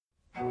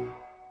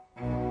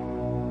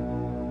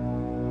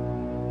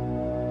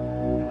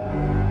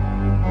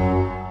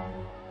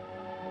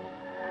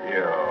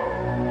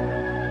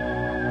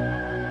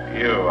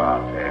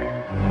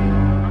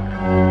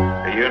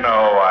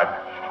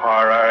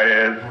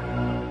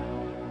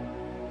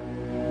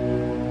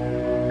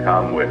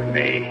Come with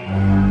me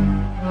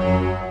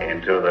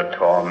into the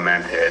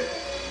tormented,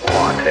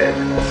 haunted,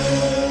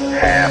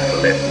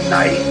 half-lit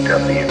night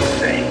of the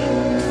insane.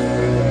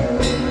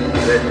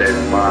 This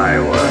is my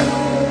world.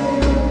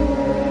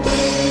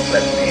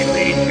 Let me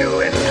lead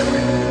you into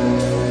it.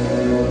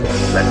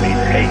 Let me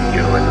take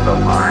you into the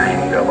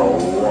mind of a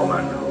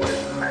woman who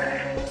is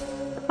mad.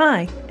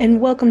 Hi, and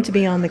welcome to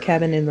Beyond the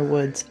Cabin in the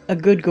Woods, a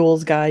good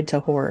ghoul's guide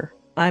to horror.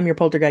 I'm your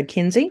poltergeist,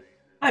 Kinsey.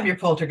 I'm your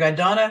poltergeist,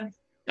 Donna.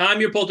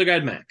 I'm your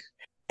poltergeist, Mac.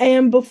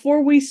 And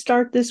before we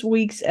start this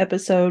week's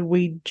episode,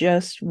 we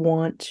just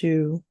want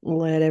to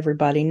let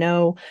everybody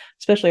know,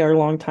 especially our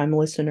longtime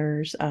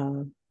listeners,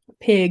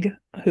 Pig,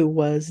 who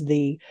was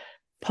the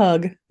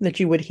pug that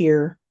you would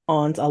hear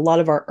on a lot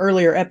of our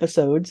earlier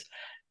episodes,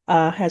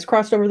 has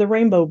crossed over the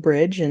Rainbow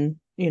Bridge, and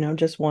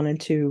just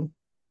wanted to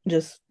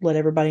just let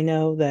everybody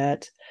know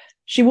that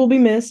she will be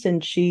missed,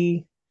 and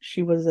she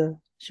was a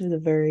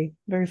very,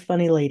 very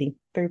funny lady,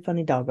 very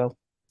funny doggo.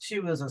 She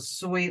was a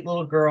sweet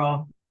little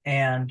girl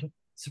and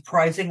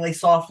surprisingly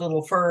soft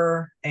little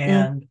fur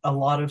and a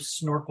lot of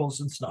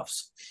snorkels and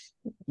snuffs.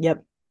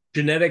 Yep.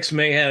 Genetics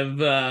may have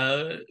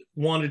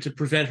wanted to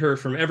prevent her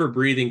from ever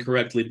breathing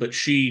correctly, but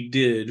she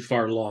did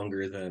far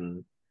longer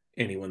than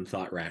anyone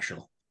thought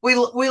rational. We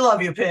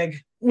love you, Pig.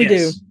 We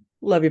do.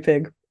 Love you,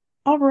 Pig.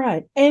 All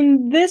right.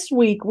 And this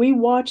week we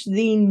watched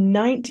the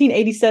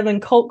 1987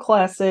 cult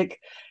classic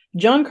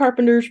John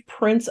Carpenter's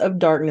Prince of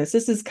Darkness.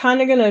 This is kind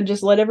of going to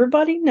just let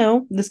everybody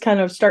know, this kind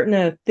of starting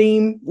a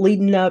theme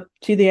leading up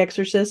to The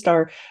Exorcist,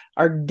 our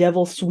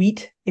devil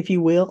suite, if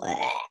you will.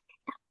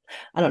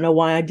 I don't know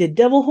why I did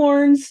devil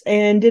horns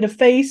and did a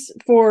face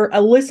for a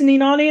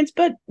listening audience,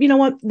 but you know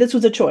what? This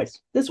was a choice.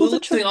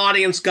 The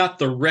audience got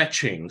the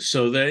retching,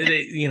 so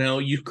they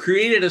you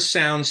created a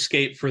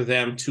soundscape for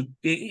them to,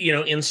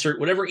 insert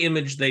whatever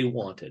image they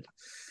wanted.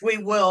 We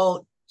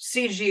will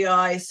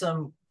CGI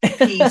some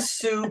pea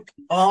soup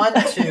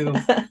onto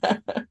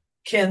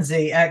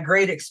Kinsey at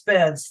great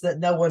expense that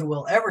no one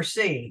will ever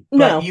see,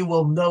 but you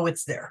will know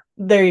it's there.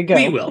 There you go.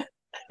 We will.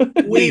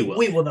 We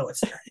will know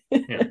it's there.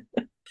 Yeah.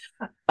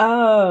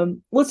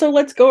 So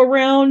let's go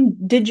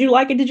around. Did you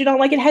like it? Did you not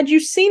like it? Had you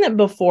seen it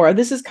before?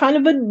 This is kind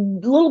of a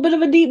little bit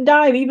of a deep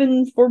dive,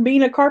 even for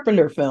being a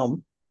Carpenter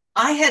film.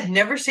 I had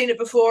never seen it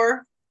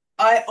before.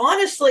 I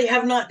honestly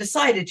have not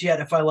decided yet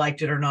if I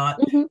liked it or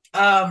not.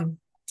 Mm-hmm.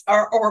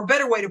 Or a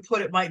better way to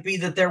put it might be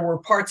that there were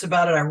parts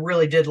about it I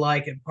really did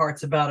like, and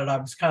parts about it I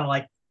was kind of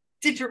like,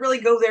 did you really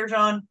go there,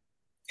 John?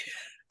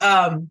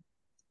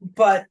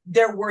 But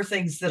there were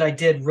things that I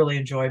did really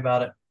enjoy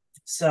about it.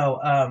 So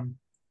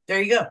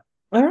there you go.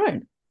 All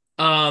right.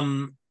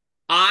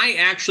 I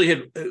actually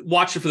had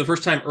watched it for the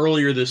first time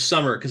earlier this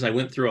summer because I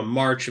went through a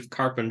march of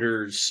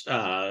Carpenter's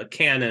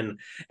canon,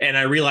 and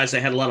I realized I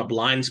had a lot of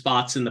blind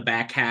spots in the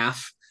back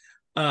half.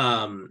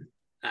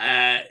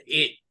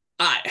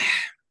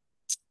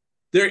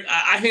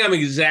 I think I'm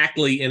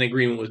exactly in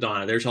agreement with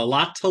Donna. There's a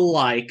lot to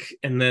like,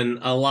 and then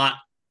a lot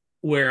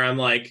where I'm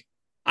like,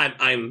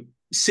 I'm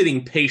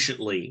sitting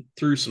patiently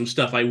through some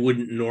stuff I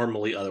wouldn't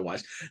normally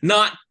otherwise.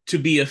 Not to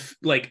be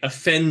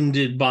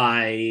offended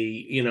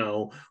by,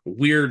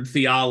 weird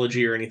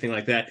theology or anything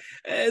like that.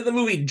 The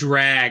movie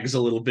drags a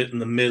little bit in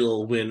the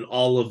middle when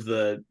all of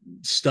the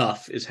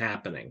stuff is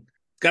happening.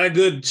 Got a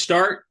good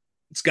start.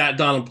 It's got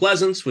Donald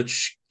Pleasance,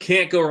 which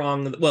can't go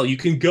wrong. Well, you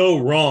can go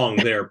wrong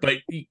there, but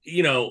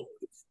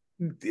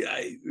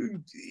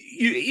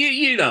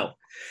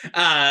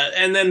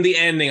and then the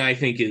ending, I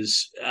think,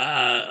 is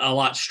a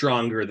lot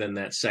stronger than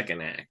that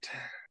second act.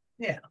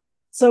 Yeah.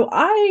 So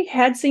I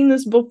had seen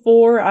this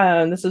before.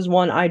 This is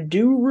one I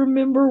do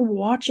remember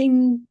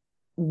watching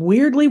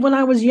weirdly when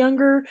I was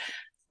younger.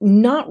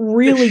 Not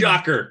really.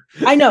 Shocker.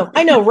 I know.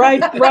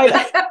 Right.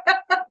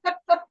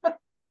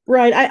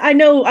 Right. I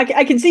know.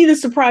 I can see the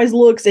surprised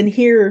looks and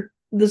hear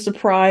the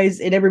surprise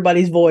in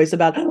everybody's voice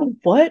about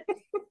what.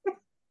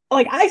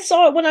 Like, I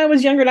saw it when I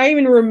was younger, and I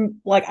even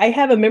I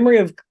have a memory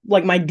of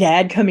my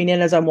dad coming in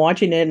as I'm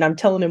watching it, and I'm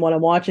telling him what I'm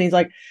watching. He's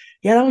like,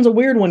 "Yeah, that one's a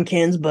weird one,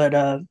 Kins,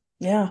 but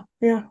yeah,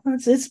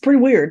 it's pretty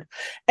weird,"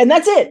 and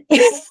that's it.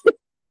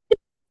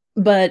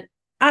 But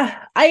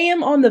I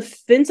am on the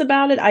fence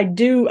about it. I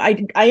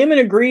am in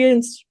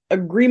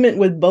agreement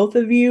with both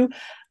of you,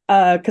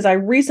 because I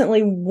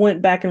recently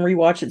went back and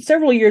rewatched it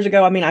several years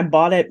ago. I mean, I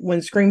bought it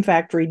when Scream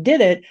Factory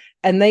did it,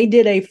 and they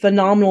did a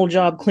phenomenal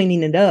job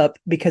cleaning it up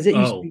because it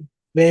used to be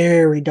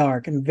very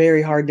dark and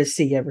very hard to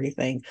see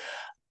everything.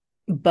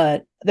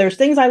 But there's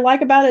things I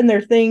like about it, and there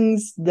are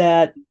things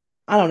that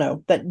I don't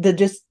know, that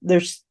just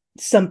there's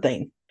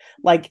something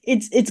like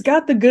it's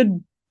got the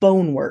good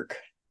bone work,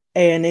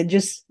 and it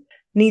just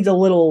needs a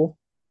little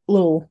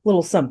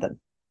something.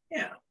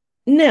 Yeah.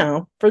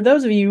 Now, for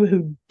those of you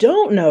who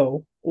don't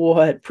know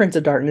what Prince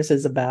of Darkness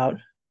is about,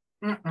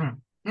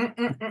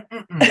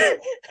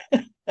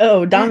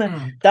 oh,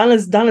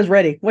 Donna's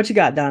ready. What you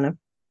got, Donna?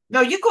 No,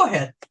 you go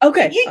ahead.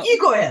 Okay. You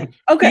go ahead.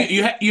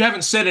 Okay. You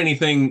haven't said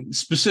anything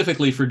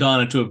specifically for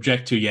Donna to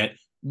object to yet.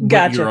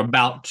 Gotcha. But you're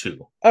about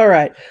to. All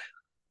right.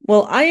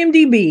 Well,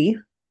 IMDb,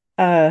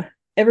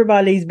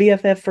 everybody's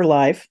BFF for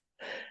life,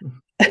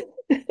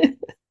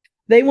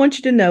 They want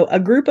you to know a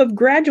group of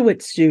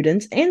graduate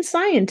students and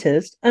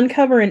scientists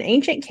uncover an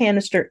ancient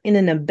canister in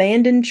an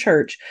abandoned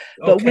church.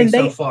 But when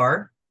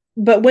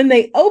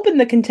they open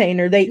the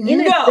container, they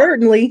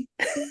inadvertently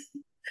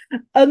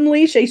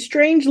unleash a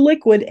strange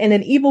liquid and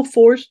an evil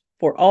force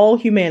for all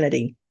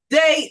humanity.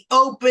 They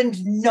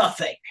opened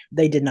nothing.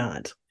 They did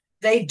not.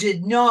 They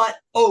did not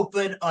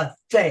open a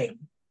thing.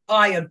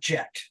 I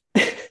object.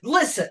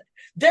 Listen,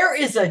 there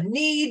is a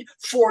need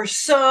for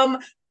some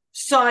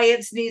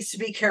science needs to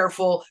be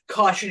careful,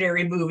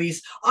 cautionary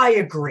movies. I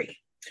agree.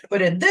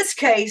 But in this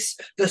case,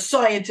 the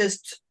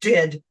scientists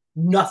did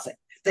nothing.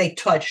 They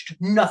touched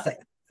nothing.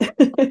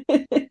 The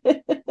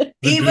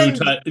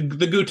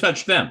goo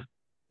touched them.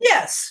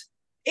 Yes.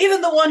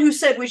 Even the one who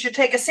said we should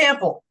take a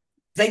sample.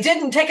 They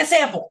didn't take a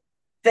sample.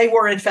 They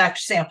were, in fact,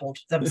 sampled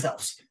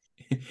themselves.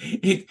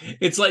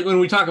 It's like when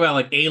we talk about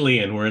like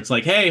Alien, where it's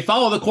like, hey,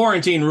 follow the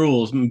quarantine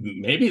rules.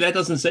 Maybe that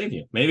doesn't save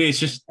you. Maybe it's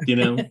just,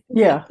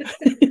 Yeah.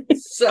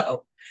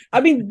 So,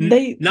 I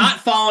mean, not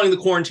following the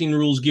quarantine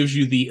rules gives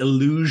you the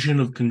illusion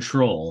of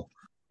control.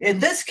 In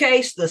this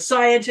case, the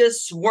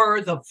scientists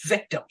were the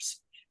victims.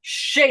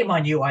 Shame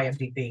on you,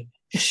 IMDb.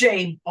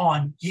 Shame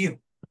on you.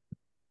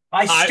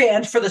 I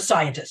stand for the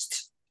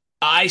scientists.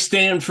 I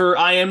stand for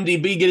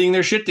IMDb getting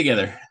their shit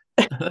together.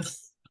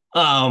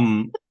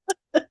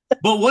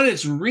 But what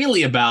it's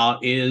really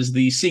about is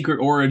the secret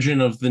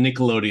origin of the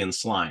Nickelodeon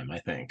slime, I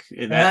think.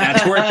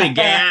 That's where it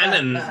began,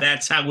 and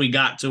that's how we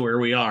got to where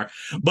we are.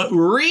 But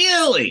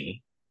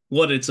really,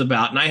 what it's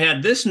about, and I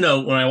had this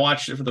note when I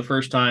watched it for the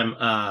first time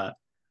a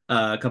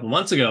couple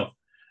months ago,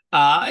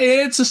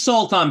 it's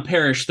Assault on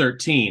Parish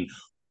 13.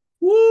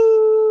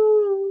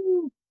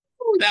 Woo!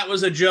 That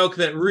was a joke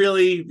that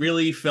really,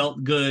 really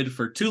felt good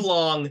for too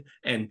long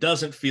and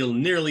doesn't feel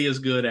nearly as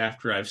good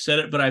after I've said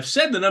it. But I've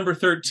said the number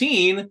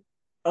 13.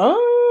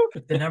 Oh,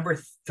 the number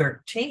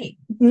 13.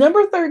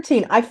 Number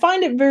 13. I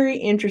find it very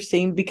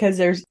interesting because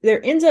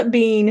there ends up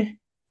being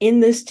in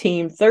this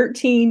team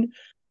 13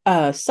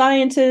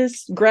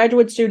 scientists,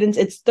 graduate students.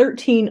 It's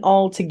 13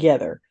 all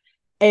together.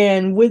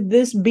 And with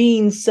this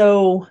being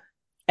so,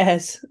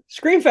 as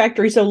Scream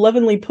Factory so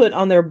lovingly put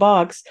on their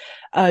box,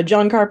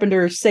 John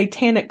Carpenter's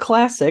Satanic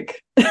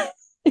Classic,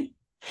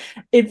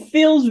 it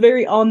feels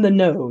very on the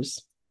nose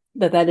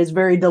that is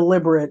very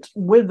deliberate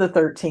with the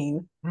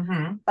 13.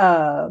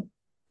 Mm-hmm.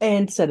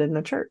 And set in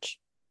a church.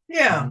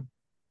 Yeah.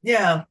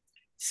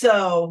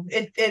 So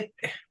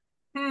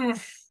I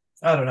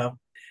don't know.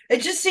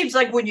 It just seems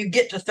like when you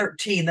get to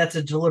 13, that's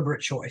a deliberate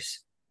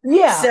choice.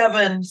 Yeah.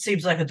 7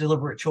 seems like a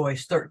deliberate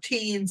choice.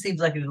 13 seems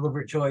like a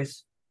deliberate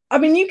choice. I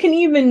mean, you can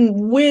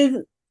even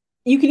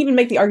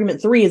make the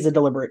argument 3 is a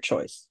deliberate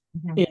choice.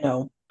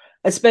 Mm-hmm.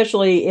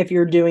 Especially if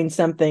you're doing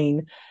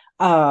something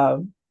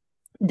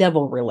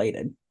devil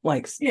related,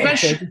 like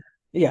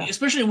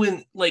especially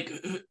when like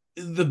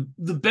the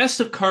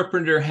best of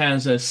Carpenter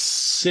has a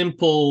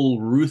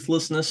simple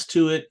ruthlessness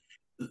to it,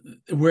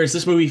 whereas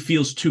this movie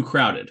feels too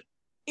crowded.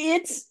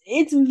 It's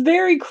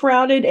very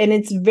crowded, and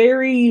it's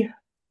very.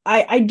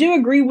 I do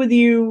agree with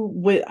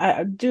you.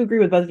 I do agree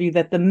with both of you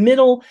that the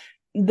middle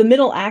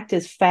act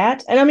is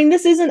fat, and I mean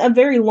this isn't a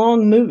very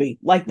long movie.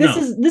 Like this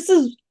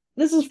is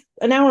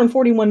an hour and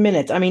 41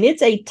 minutes. I mean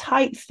it's a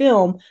tight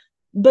film,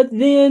 but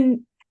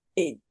then.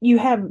 You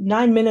have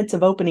 9 minutes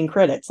of opening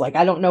credits. Like,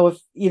 I don't know if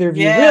either of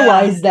you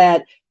realize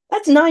that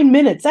that's 9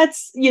 minutes.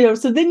 That's,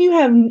 so then you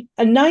have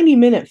a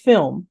 90-minute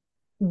film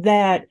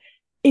that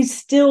is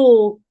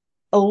still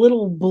a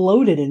little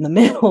bloated in the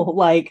middle.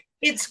 Like,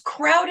 it's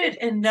crowded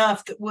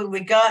enough that when we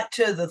got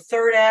to the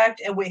third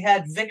act and we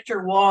had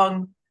Victor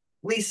Wong,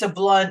 Lisa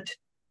Blunt,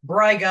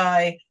 Bry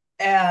Guy,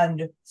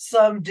 and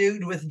some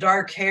dude with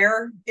dark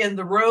hair in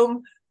the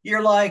room,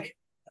 you're like,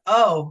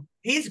 oh,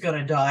 he's going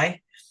to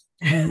die.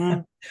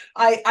 Mm-hmm.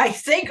 I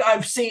think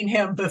I've seen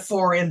him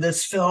before in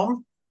this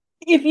film.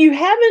 If you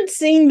haven't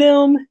seen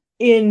them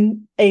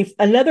in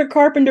another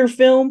Carpenter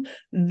film,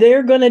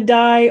 they're going to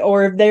die,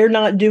 or if they're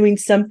not doing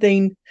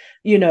something,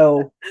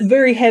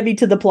 very heavy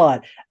to the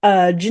plot.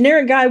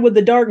 Generic guy with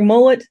the dark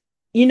mullet,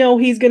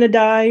 he's going to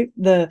die.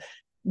 The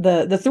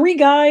 3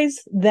 guys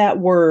that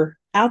were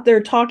out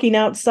there talking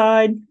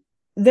outside,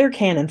 they're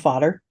cannon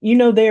fodder.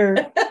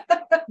 They're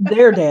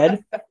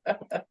dead.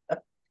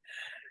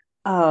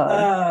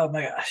 Oh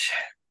my gosh.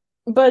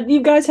 But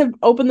you guys have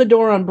opened the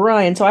door on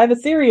Brian, so I have a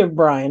theory of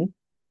Brian.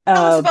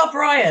 Tell us about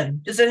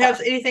Brian. Does it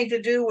have anything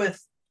to do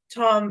with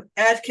Tom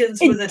Atkins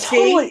with a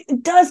T?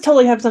 It does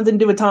totally have something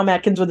to do with Tom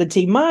Atkins with a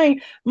T. My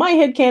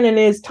headcanon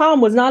is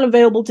Tom was not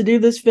available to do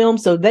this film,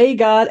 so they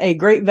got a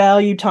great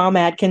value Tom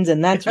Atkins,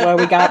 and that's why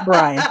we got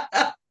Brian.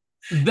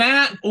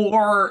 That,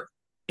 or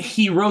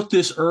he wrote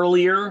this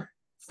earlier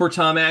for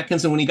Tom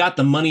Atkins, and when he got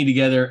the money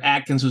together,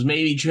 Atkins was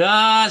maybe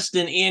just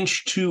an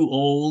inch too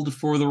old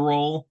for the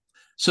role.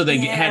 So they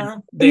had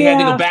to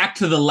go back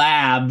to the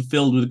lab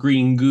filled with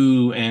green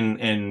goo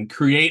and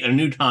create a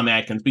new Tom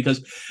Atkins,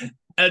 because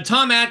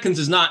Tom Atkins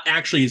is not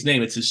actually his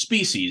name. It's his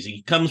species.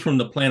 He comes from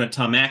the planet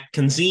Tom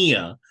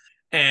Atkinsia.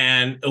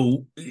 And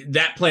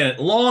that planet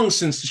long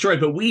since destroyed,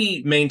 but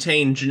we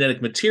maintain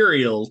genetic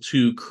material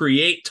to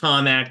create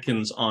Tom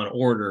Atkins on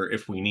order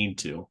if we need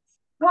to.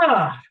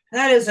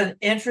 That is an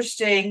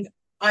interesting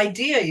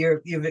idea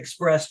you've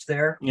expressed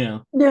there. Yeah.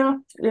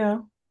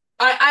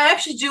 I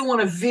actually do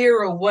want to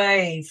veer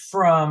away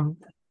from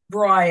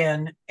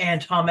Brian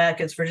and Tom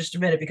Atkins for just a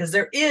minute, because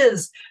there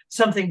is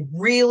something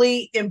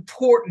really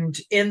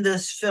important in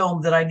this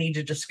film that I need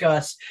to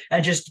discuss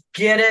and just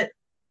get it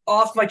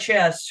off my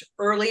chest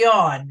early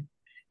on,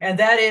 and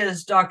that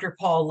is Dr.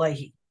 Paul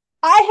Leahy.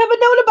 I have a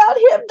note about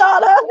him,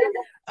 Donna.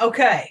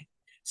 Okay,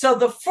 so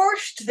the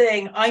first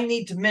thing I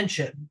need to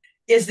mention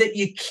is that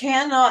you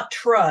cannot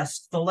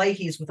trust the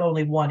Leahys with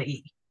only one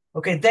E.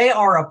 Okay, they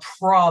are a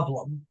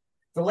problem.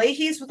 The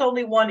Leahys with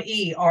only one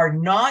E are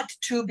not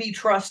to be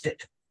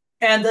trusted.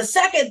 And the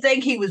second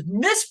thing, he was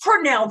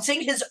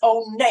mispronouncing his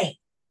own name.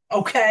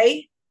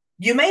 Okay,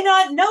 you may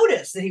not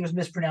notice that he was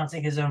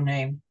mispronouncing his own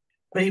name,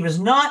 but he was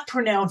not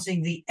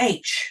pronouncing the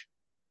H.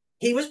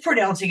 He was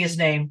pronouncing his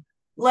name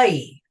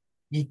Leahy.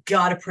 You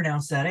got to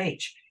pronounce that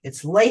H.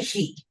 It's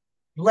Leahy.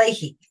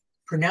 Leahy.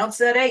 Pronounce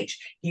that H.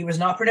 He was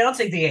not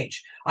pronouncing the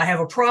H. I have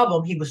a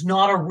problem. He was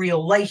not a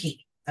real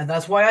Leahy. And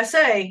that's why I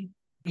say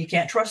you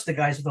can't trust the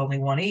guys with only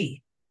one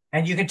E.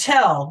 And you can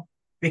tell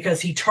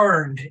because he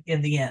turned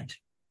in the end.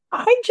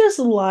 I just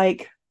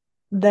like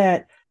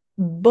that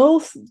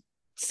both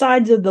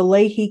sides of the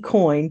Leahy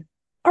coin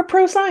are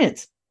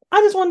pro-science.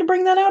 I just wanted to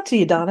bring that out to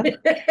you, Donna.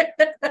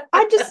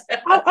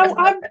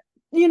 I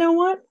you know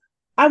what?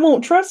 I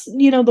won't trust,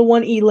 the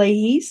one E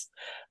Leahys,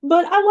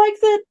 but I like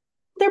that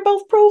they're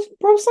both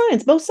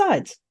pro-science, both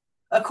sides.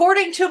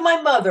 According to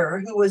my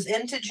mother, who was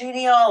into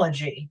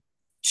genealogy,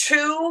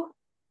 2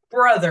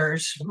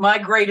 brothers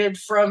migrated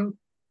from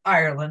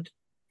Ireland,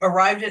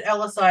 arrived at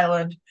Ellis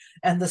Island,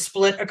 and the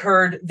split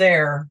occurred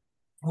there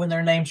when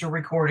their names were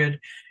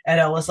recorded at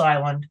Ellis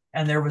Island.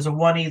 And there was a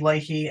 1 E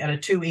Leahy and a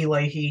 2 E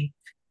Leahy.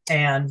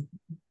 And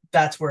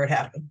that's where it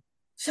happened.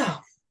 So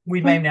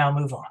we may now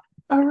move on.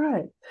 All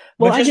right.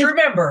 Well, but just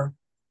remember,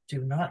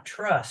 do not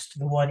trust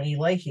the 1 E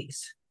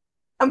Leahys.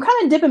 I'm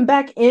kind of dipping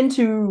back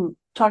into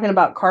talking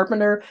about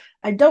Carpenter.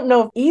 I don't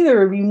know if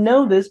either of you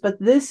know this, but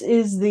this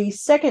is the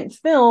second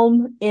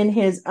film in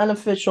his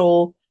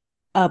unofficial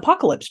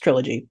Apocalypse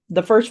trilogy.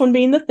 The first one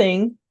being The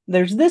Thing.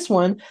 There's this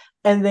one,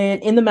 and then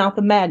In the Mouth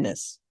of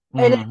Madness.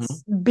 And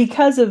it's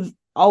because of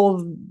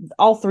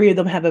all 3 of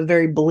them have a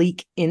very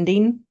bleak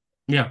ending.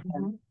 Yeah.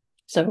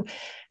 So,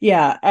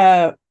 yeah,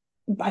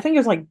 I think it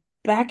was like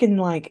back in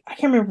I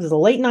can't remember if it was the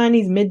late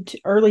 90s,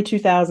 early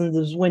 2000s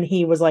is when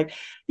he was like,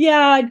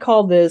 yeah, I'd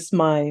call this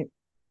my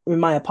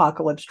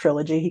Apocalypse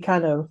trilogy. He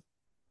kind of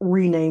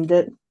renamed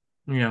it.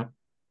 Yeah.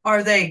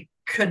 Are they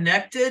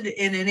connected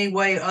in any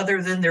way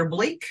other than they're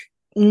bleak?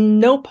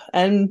 Nope.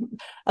 And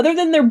other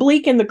than they're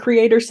bleak, and the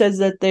creator says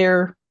that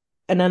they're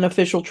an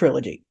unofficial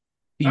trilogy.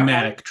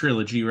 Thematic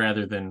trilogy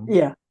rather than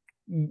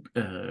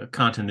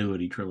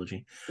continuity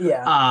trilogy.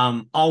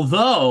 Yeah.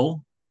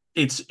 Although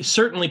it's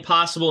certainly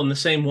possible in the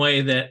same way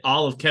that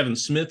all of Kevin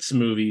Smith's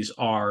movies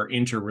are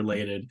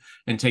interrelated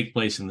and take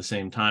place in the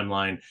same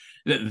timeline,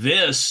 that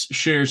this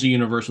shares a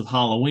universe with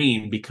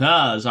Halloween,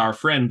 because our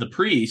friend the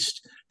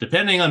priest,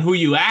 depending on who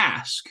you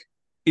ask,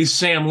 is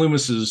Sam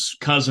Loomis's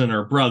cousin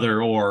or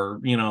brother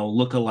or,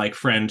 look-alike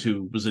friend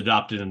who was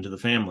adopted into the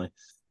family.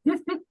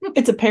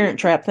 It's a Parent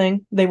Trap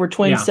thing. They were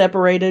twins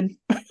separated.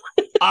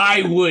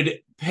 I would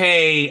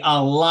pay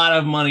a lot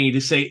of money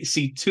to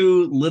see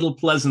 2 little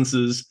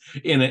Pleasances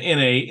in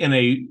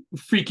a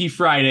Freaky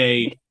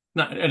Friday,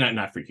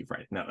 not Freaky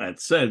Friday. No,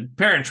 that's a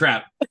Parent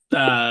Trap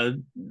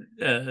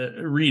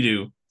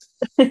redo.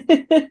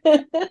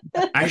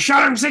 I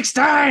shot him 6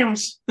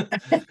 times.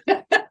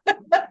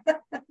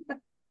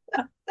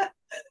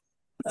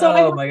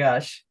 So my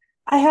gosh.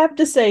 I have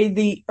to say,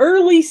 the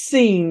early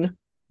scene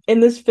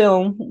in this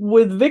film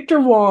with Victor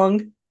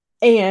Wong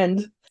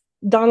and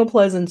Donald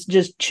Pleasance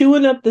just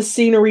chewing up the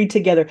scenery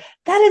together,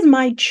 that is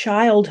my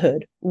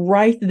childhood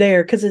right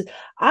there, because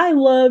I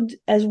loved,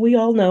 as we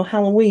all know,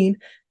 Halloween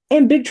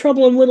and Big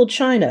Trouble in Little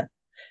China.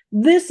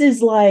 This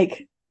is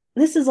like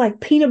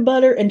peanut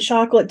butter and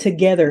chocolate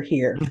together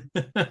here.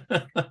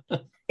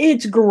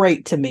 It's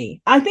great to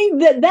me. I think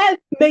that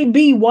may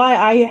be why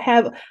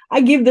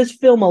I give this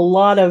film a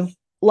lot of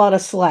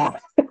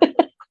slack.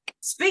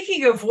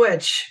 Speaking of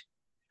which,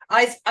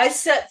 I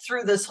sat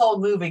through this whole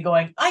movie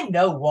going, I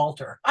know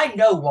Walter.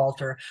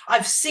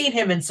 I've seen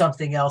him in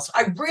something else.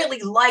 I really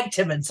liked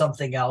him in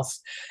something else.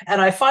 And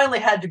I finally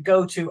had to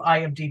go to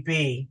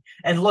IMDb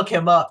and look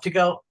him up to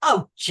go,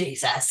 oh,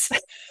 Jesus.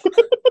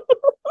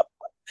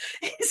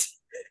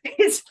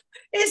 He's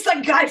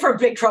the guy from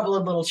Big Trouble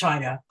in Little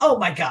China. Oh,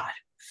 my God.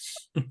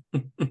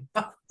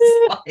 I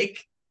was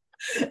like,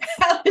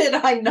 how did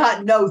I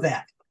not know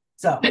that?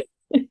 So,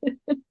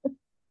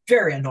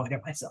 very annoyed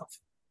at myself.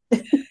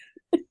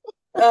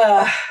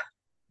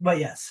 But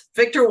yes,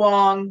 Victor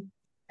Wong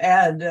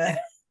and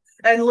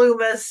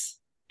Loomis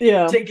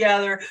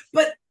together.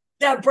 But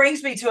that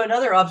brings me to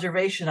another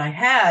observation I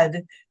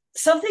had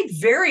something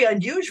very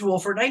unusual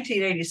for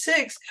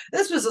 1986.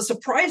 This was a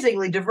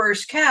surprisingly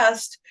diverse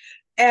cast.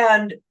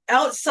 And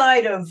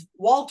outside of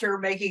Walter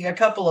making a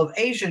couple of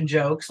Asian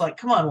jokes, like,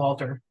 come on,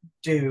 Walter,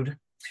 dude.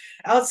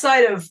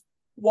 Outside of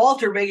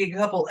Walter making a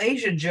couple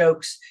Asian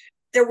jokes,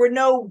 there were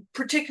no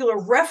particular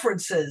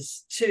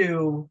references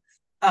to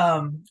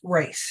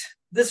race.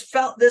 This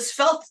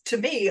felt to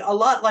me a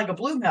lot like a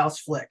Blumhouse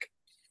flick,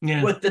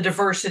 with the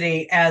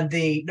diversity and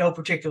the no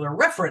particular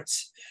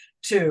reference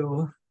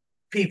to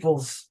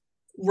people's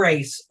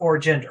race or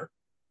gender.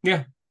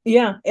 Yeah.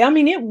 I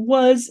mean, it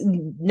was,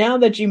 now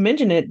that you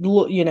mention it,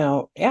 you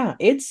know,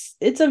 it's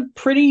a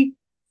pretty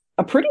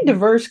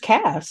diverse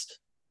cast.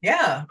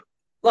 Yeah.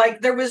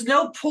 Like, there was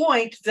no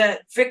point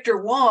that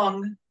Victor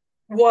Wong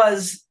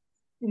was,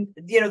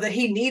 you know, that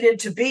he needed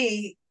to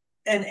be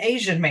an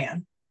Asian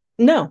man.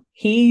 No,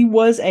 he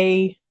was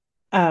a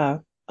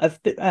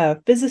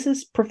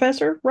physicist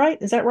professor, right?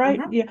 Is that right?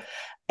 Mm-hmm. Yeah.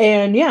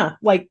 And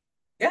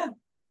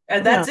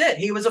and that's it.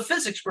 He was a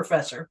physics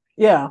professor.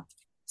 Yeah.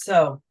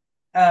 So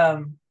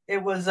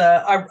it was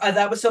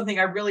that was something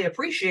I really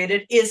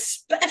appreciated,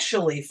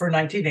 especially for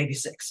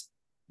 1986.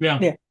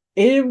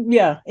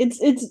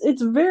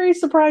 It's very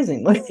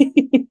surprising.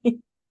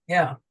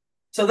 Yeah.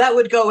 So that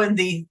would go in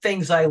the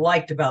things I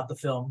liked about the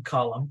film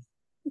column.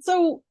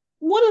 So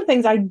one of the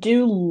things I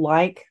do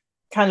like,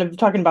 kind of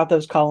talking about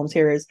those columns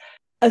here, is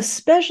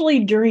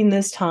especially during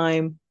this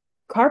time,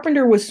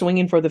 Carpenter was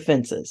swinging for the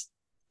fences.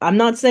 I'm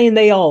not saying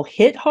they all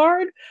hit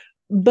hard,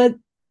 but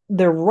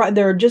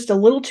they're just a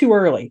little too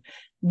early.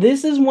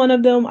 This is one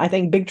of them. I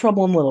think Big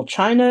Trouble in Little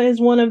China is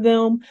one of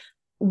them.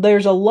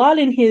 There's a lot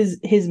in his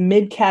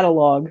mid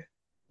catalog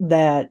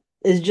that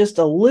is just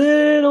a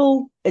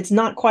little, it's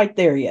not quite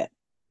there yet.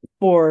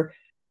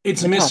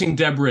 It's missing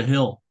Deborah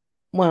Hill.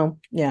 Well,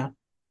 yeah.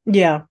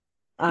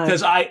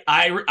 Because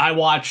I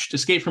watched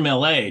Escape from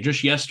LA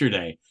just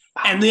yesterday,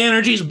 and the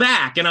energy's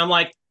back, and I'm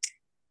like,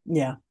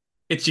 yeah,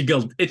 it's your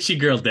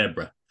girl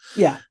Deborah.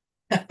 Yeah.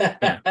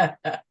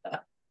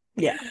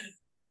 Yeah.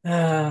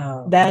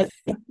 That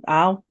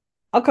I'll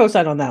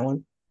co-sign on that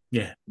one.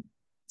 Yeah.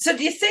 So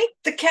do you think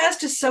the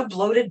cast is so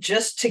bloated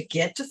just to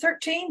get to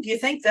 13? Do you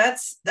think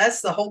that's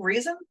the whole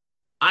reason?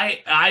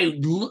 I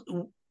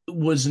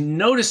was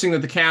noticing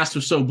that the cast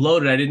was so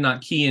bloated, I did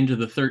not key into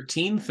the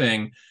 13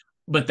 thing,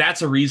 but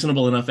that's a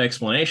reasonable enough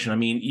explanation. I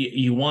mean,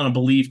 you want to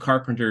believe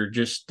Carpenter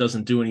just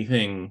doesn't do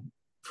anything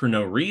for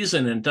no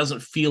reason, and it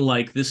doesn't feel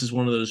like this is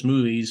one of those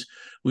movies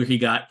where he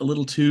got a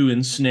little too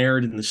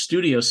ensnared in the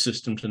studio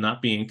system to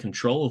not be in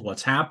control of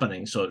what's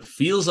happening. So it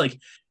feels like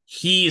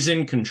he's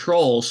in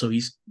control. So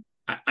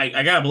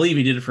I gotta believe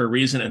he did it for a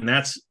reason, and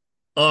that's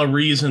a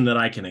reason that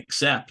I can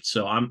accept.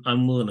 So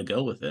I'm willing to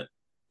go with it.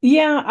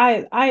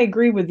 Yeah, I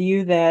agree with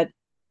you that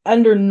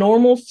under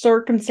normal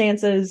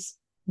circumstances,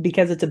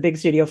 because it's a big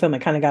studio film,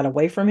 it kind of got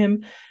away from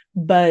him.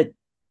 But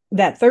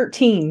that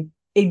 13,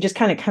 it just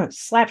kind of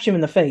slaps you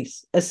in the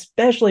face,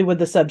 especially with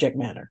the subject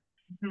matter,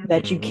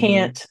 that you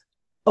can't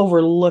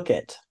overlook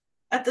it.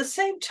 At the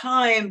same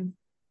time,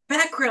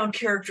 background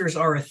characters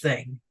are a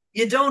thing.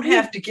 You don't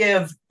have to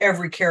give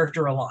every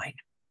character a line,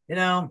 you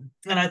know?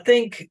 And I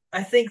think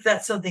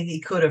that's something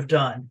he could have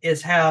done,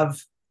 is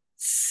have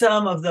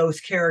some of those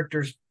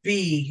characters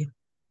be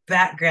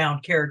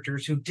background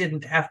characters who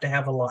didn't have to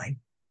have a line.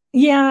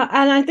 Yeah,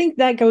 and I think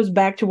that goes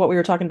back to what we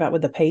were talking about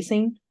with the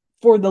pacing.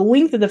 For the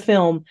length of the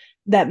film,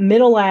 that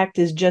middle act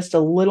is just a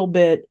little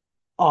bit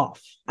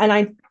off. And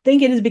I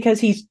think it is because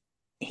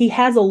he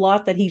has a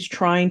lot that he's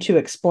trying to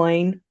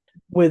explain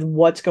with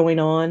what's going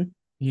on.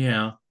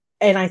 Yeah.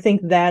 And I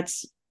think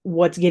that's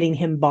what's getting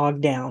him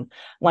bogged down.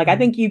 Like, I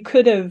think you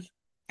could have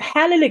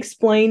had it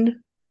explained,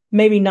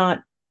 maybe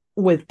not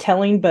with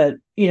telling, but,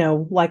 you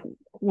know, like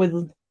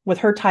with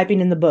her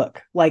typing in the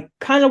book, like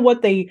kind of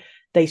what they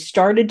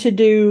started to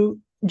do,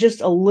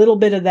 just a little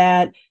bit of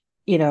that,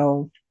 you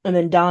know, and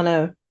then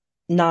Donna,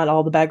 not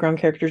all the background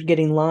characters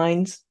getting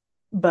lines,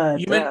 but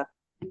you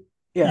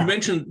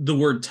mentioned the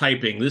word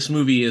typing. This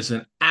movie is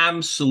an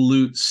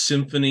absolute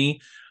symphony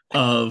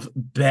of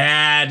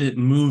bad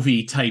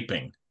movie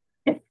typing.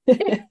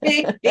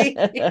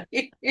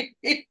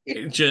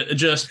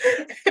 just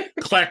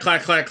clack,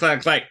 clack, clack,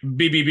 clack, clack,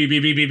 beep, beep, beep,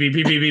 beep, beep, beep, beep,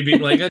 beep, beep,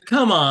 beep, like,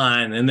 come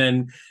on. And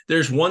then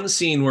there's one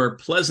scene where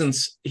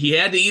Pleasance, he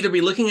had to either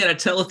be looking at a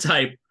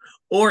teletype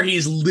or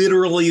he's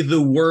literally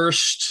the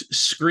worst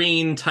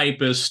screen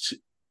typist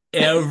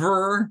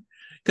ever,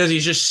 because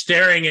he's just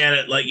staring at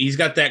it like he's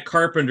got that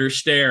Carpenter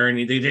stare, and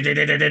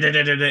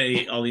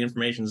all the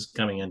information's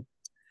coming in.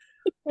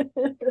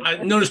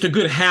 I noticed a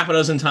good half a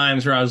dozen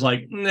times where I was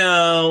like,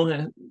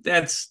 no,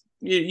 that's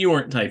you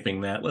weren't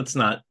typing that. Let's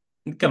not.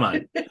 Come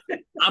on.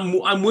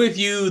 I'm with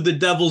you. The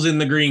devil's in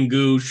the green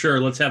goo. Sure,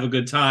 let's have a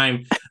good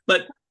time.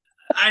 But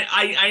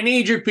I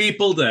need your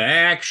people to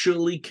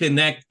actually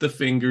connect the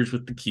fingers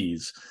with the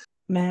keys.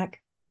 Mac,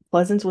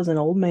 Pleasance was an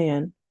old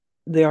man.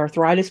 The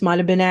arthritis might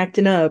have been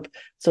acting up,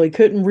 so he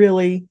couldn't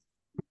really.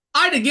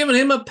 I'd have given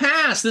him a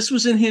pass. This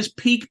was in his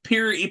peak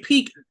period,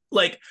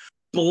 like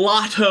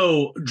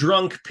blotto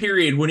drunk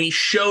period when he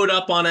showed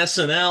up on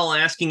SNL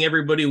asking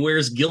everybody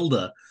where's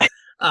Gilda.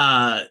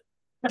 Like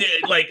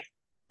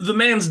the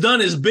man's done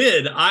his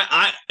bid.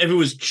 If it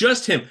was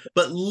just him,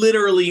 but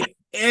literally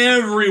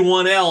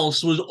everyone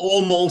else was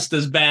almost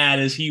as bad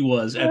as he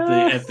was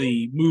at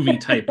the movie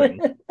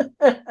typing.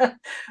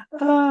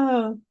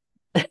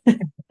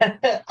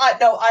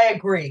 I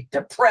agree.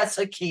 Depress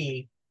a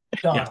key,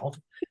 Donald.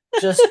 Yeah.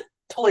 Just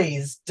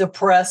please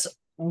depress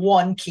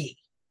one key.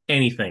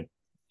 Anything.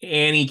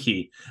 Any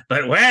key.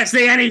 But where's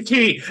the any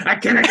key? I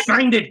cannot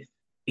find it.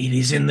 It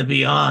is in the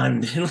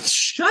beyond.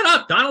 Shut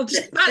up, Donald.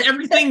 Just not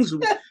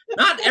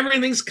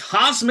everything's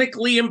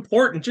cosmically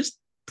important. Just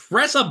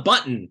press a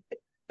button.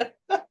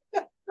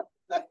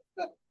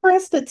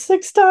 Pressed it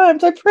 6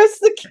 times. I pressed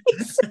the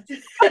keys.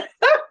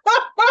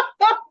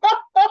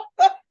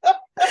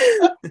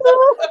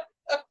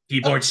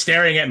 Keyboard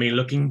staring at me,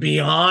 looking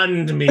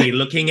beyond me,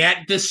 looking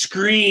at the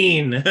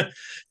screen.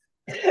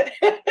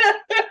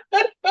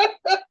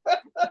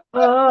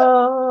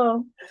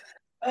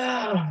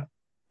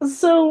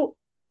 So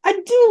I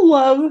do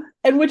love,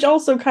 and which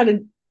also kind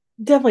of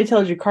definitely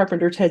tells you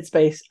Carpenter's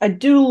headspace. I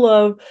do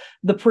love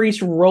the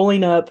priest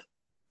rolling up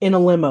in a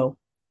limo.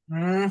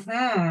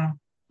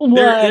 Mm-hmm.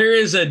 There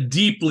is a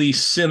deeply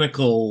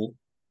cynical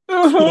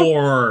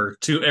core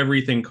to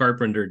everything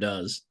Carpenter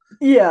does.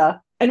 Yeah.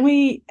 And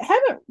we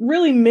haven't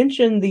really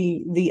mentioned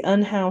the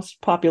unhoused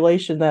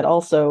population that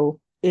also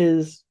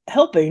is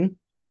helping.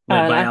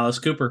 Led by Alice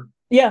Cooper.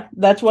 Yeah,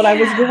 that's what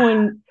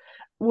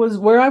was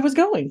where I was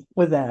going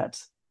with that.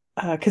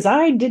 Because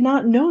I did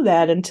not know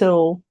that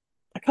until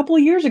a couple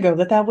of years ago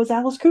that was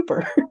Alice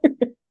Cooper.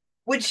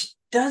 Which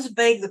does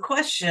beg the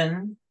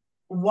question,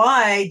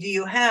 why do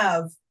you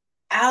have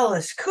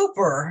Alice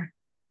Cooper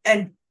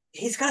and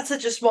he's got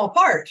such a small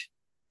part?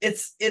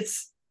 It's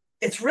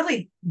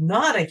really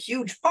not a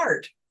huge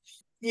part.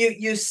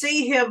 You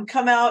see him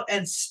come out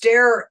and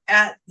stare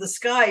at the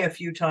sky a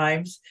few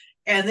times,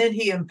 and then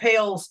he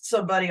impales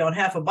somebody on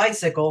half a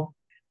bicycle,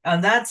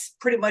 and that's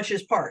pretty much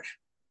his part.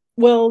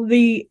 Well,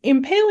 the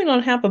impaling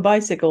on half a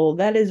bicycle,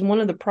 that is one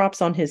of the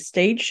props on his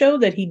stage show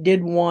that he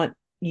did want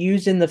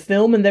used in the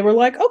film, and they were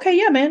like, okay,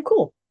 yeah, man,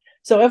 cool.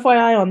 So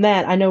FYI on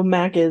that, I know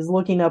Mac is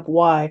looking up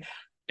why.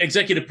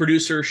 Executive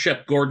producer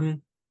Shep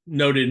Gordon,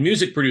 noted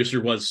music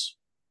producer, was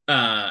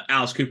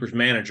Alice Cooper's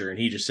manager, and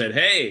he just said,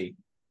 hey,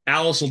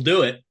 Alice will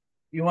do it.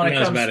 You want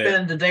to come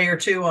spend a day or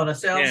two on a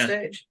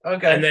soundstage? Yeah.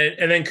 Okay.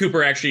 And then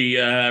Cooper actually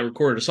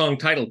recorded a song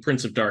titled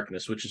Prince of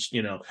Darkness, which is,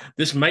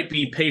 this might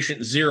be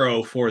patient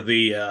zero for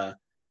the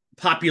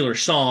popular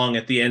song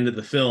at the end of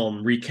the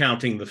film,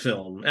 recounting the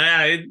film.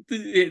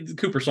 The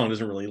Cooper song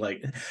doesn't really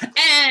like.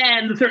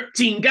 And the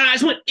 13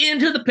 guys went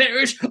into the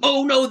parish.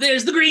 Oh, no,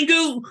 there's the green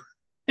goo.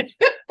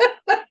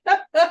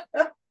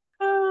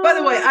 By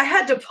the way, I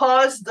had to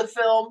pause the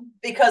film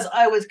because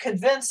I was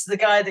convinced the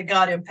guy that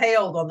got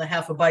impaled on the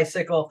half a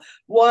bicycle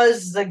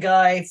was the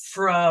guy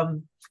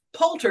from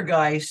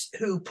Poltergeist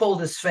who pulled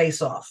his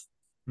face off.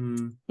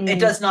 Mm-hmm. It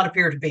does not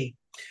appear to be,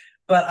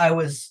 but I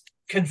was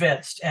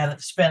convinced and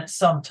spent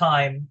some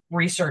time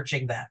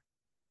researching that.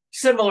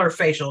 Similar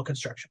facial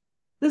construction.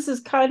 This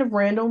is kind of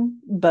random,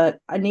 but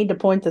I need to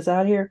point this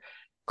out here.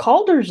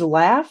 Calder's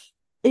laugh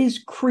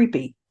is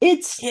creepy.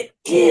 It's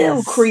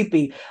still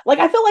creepy. Like,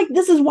 I feel like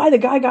this is why the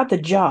guy got the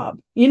job.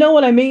 You know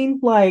what I mean?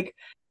 Like,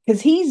 because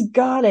he's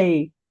got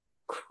a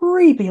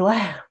creepy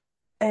laugh.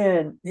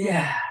 And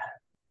yeah.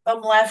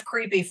 Laugh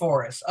creepy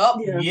for us.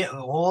 Oh, yeah.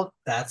 Well,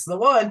 that's the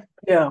one.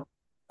 Yeah.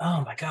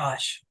 Oh my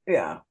gosh.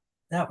 Yeah.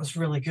 That was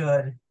really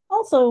good.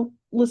 Also,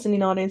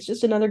 listening audience,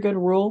 just another good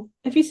rule.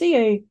 If you see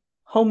a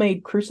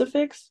homemade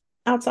crucifix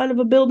outside of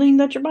a building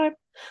that you're by,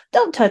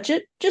 don't touch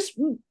it. Just,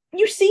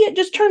 you see it,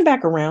 just turn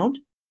back around.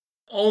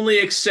 Only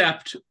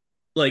accept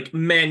like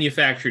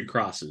manufactured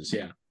crosses.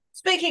 Yeah.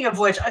 Speaking of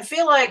which, I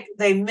feel like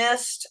they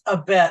missed a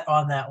bet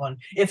on that one.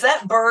 If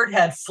that bird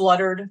had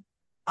fluttered,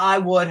 I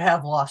would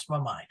have lost my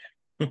mind.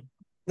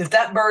 If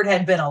that bird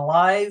had been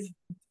alive,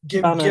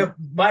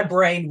 my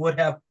brain would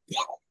have.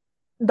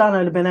 Donna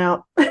would have been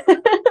out.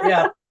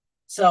 Yeah.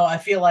 So I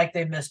feel like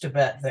they missed a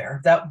bet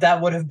there.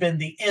 That would have been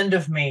the end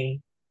of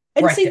me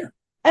there.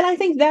 And I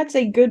think that's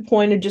a good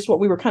point of just what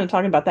we were kind of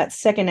talking about, that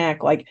second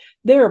act. Like,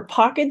 there are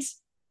pockets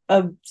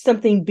of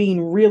something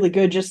being really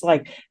good, just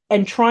like,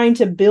 and trying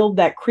to build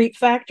that creep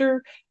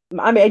factor.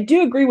 I mean, I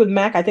do agree with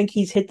Mac. I think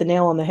he's hit the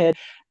nail on the head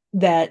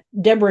that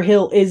Deborah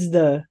Hill is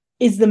the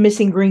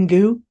missing green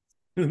goo.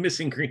 The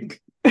missing green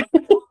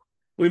goo.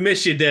 We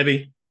miss you,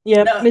 Debbie.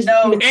 Yeah.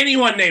 No.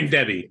 Anyone named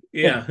Debbie.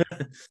 Yeah.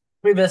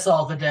 We miss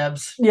all the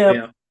Debs. Yep.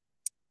 Yeah.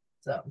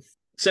 So,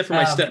 except for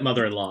my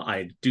stepmother-in-law.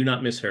 I do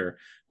not miss her,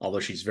 although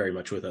she's very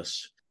much with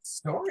us.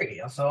 Story.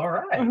 That's all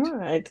right. All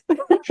right.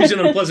 She's an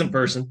unpleasant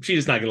person.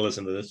 She's not going to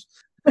listen to this.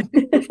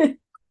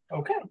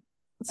 Okay.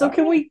 So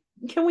can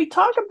we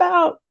talk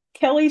about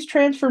Kelly's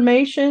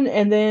transformation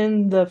and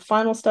then the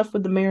final stuff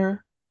with the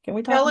mirror? Can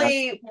we talk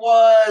Kelly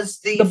was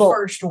the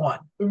first one.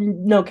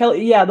 No,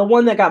 Kelly. Yeah, the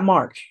one that got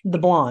marked, the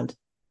blonde.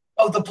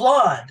 Oh, the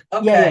blonde.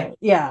 Okay.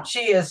 Yeah.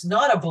 She is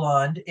not a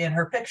blonde in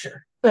her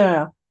picture.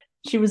 Yeah.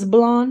 She was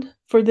blonde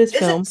for this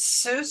film. Is it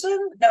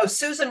Susan? No,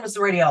 Susan was the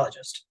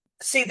radiologist.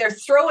 See, they're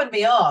throwing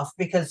me off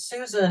because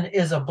Susan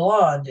is a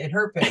blonde in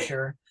her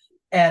picture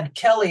and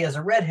Kelly is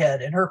a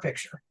redhead in her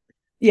picture.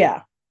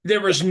 Yeah.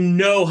 There was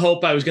no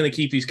hope I was going to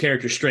keep these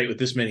characters straight with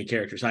this many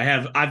characters.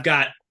 I've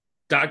got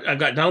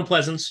Donald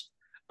Pleasance.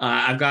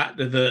 I've got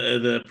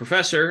the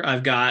professor.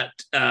 I've got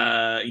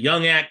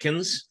young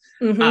Atkins.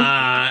 Mm-hmm.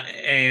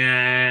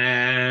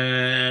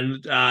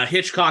 And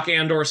Hitchcock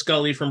and/or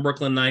Scully from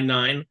Brooklyn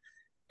Nine-Nine.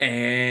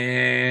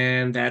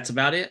 And that's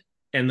about it.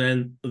 And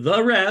then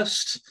the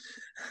rest.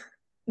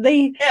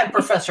 And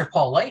Professor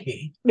Paul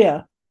Leahy.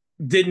 Yeah.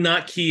 Did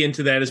not key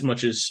into that as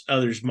much as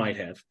others might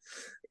have.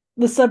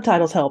 The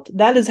subtitles helped.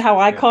 That is how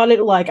I caught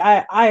it. Like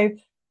I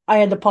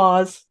had to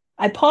pause.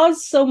 I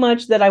paused so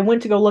much that I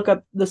went to go look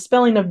up the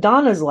spelling of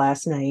Donna's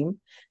last name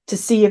to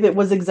see if it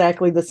was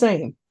exactly the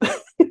same.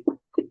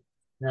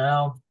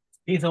 No,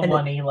 he's a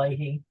one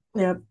Leahy.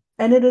 Yep,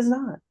 and it is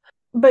not.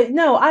 But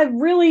no,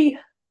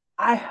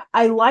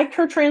 I liked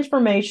her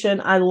transformation.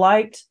 I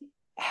liked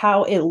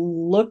how it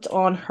looked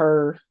on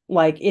her.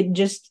 Like it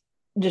just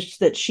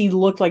that she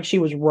looked like she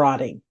was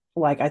rotting.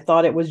 Like I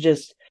thought it was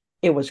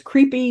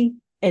creepy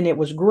and it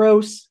was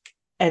gross.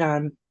 And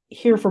I'm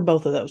here for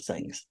both of those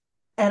things.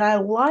 And I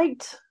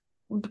liked,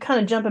 kind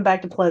of jumping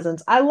back to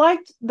Pleasance, I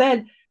liked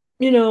that,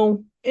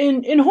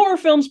 in horror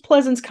films,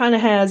 Pleasance kind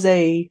of has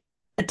a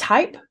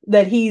type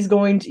that he's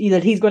going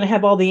to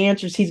have all the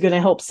answers. He's going to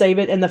help save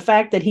it. And the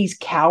fact that he's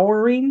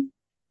cowering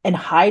and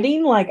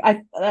hiding, like I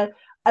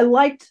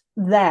liked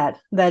that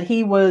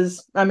he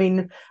was, I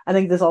mean, I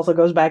think this also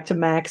goes back to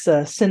Mac's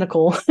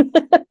cynical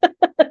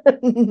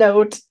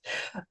note,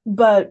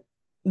 but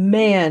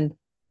man,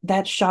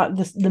 that shot,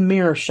 the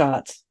mirror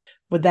shots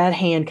with that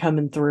hand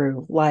coming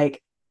through,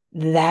 like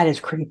that is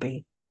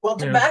creepy. Well,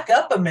 to back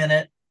up a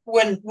minute,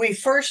 when we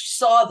first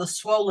saw the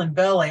swollen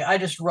belly, I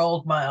just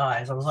rolled my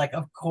eyes. I was like,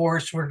 of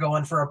course we're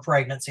going for a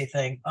pregnancy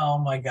thing. Oh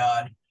my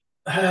God.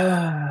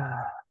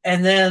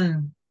 And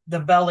then the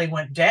belly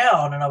went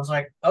down and I was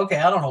like, okay,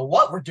 I don't know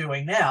what we're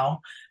doing now,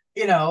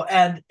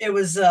 and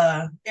it's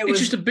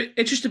just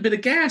a bit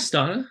of gas,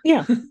 Donna.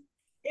 Yeah.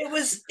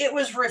 it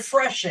was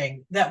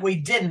refreshing that we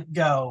didn't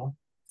go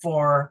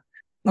for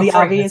a the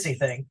pregnancy obvious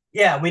thing.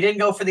 Yeah, we didn't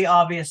go for the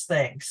obvious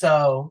thing.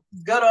 So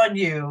good on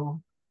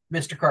you,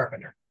 Mr.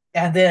 Carpenter.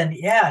 And then,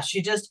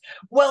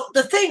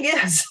 the thing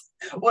is,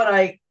 when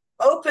I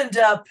opened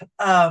up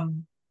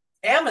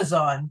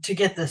Amazon to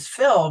get this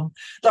film,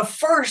 the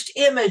first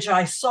image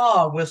I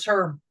saw was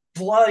her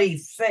bloody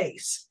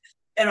face.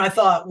 And I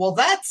thought, well,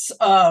 that's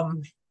a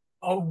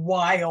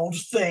wild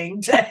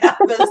thing to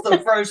have as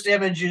the first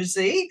image you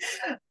see.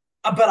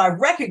 But I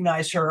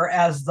recognized her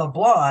as the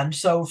blonde.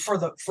 So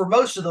for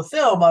most of the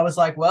film, I was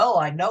like, well,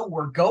 I know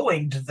we're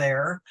going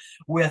there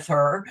with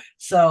her.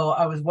 So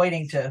I was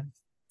waiting to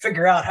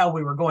figure out how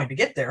we were going to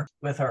get there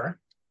with her.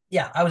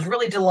 Yeah, I was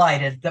really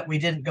delighted that we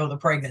didn't go the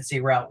pregnancy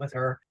route with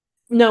her.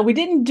 No, we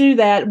didn't do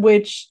that,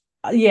 which,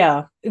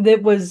 that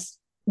was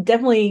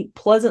definitely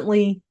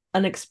pleasantly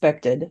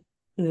unexpected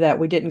that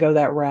we didn't go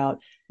that route.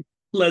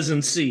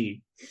 Pleasant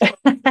sea.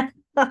 That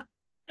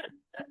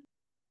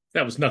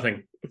was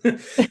nothing.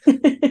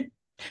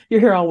 You're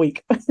here all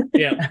week.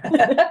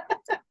 Yeah.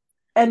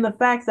 And the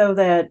fact, though,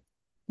 that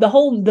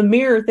the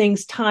mirror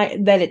things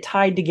tied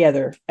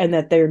together and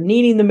that they're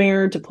needing the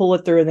mirror to pull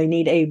it through and they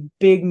need a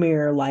big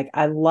mirror. Like,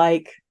 I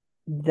like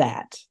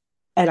that.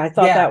 And I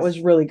thought that was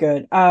really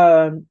good.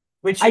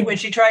 When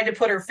she tried to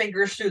put her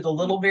fingers through the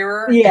little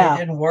mirror, it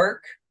didn't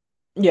work.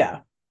 Yeah.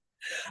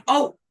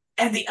 Oh,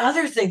 and the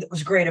other thing that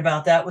was great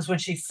about that was when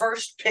she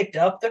first picked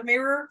up the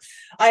mirror,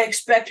 I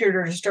expected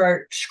her to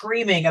start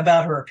screaming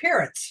about her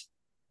appearance.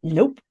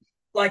 Nope.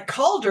 Like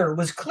Calder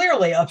was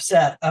clearly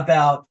upset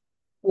about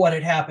what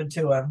had happened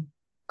to him.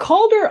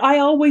 Calder, I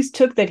always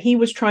took that he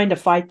was trying to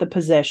fight the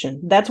possession.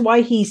 That's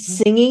why he's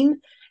singing.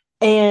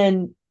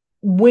 And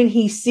when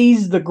he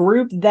sees the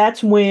group,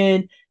 that's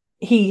when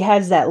he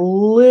has that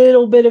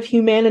little bit of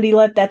humanity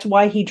left. That's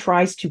why he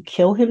tries to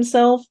kill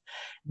himself.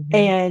 Mm-hmm.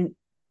 And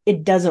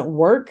it doesn't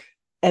work.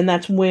 And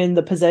that's when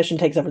the possession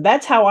takes over.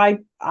 That's how I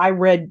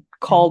read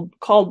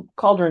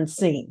Calder's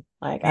singing.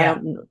 Like, I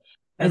don't know.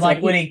 And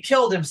like when he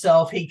killed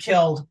himself, he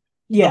killed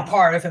the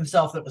part of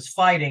himself that was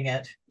fighting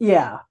it.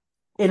 Yeah.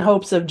 In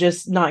hopes of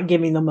just not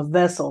giving them a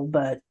vessel.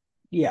 But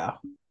yeah.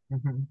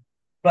 Mm-hmm.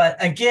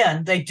 But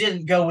again, they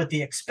didn't go with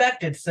the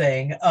expected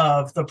thing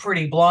of the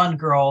pretty blonde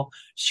girl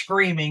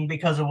screaming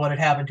because of what had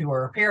happened to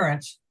her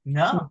appearance.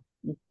 No,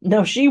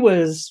 she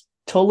was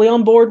totally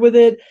on board with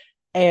it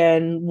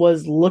and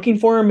was looking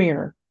for a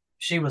mirror.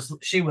 She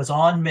was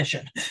on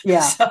mission.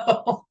 Yeah.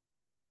 So,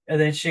 and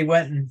then she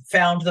went and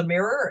found the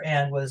mirror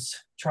and was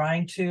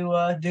trying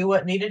to do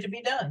what needed to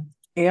be done.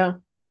 Yeah.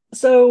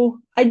 So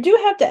I do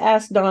have to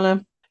ask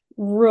Donna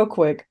real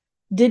quick.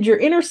 Did your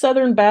inner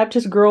Southern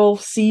Baptist girl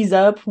seize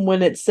up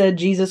when it said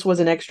Jesus was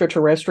an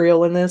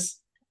extraterrestrial in this?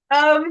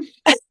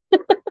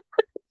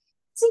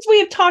 since we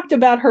have talked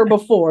about her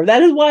before,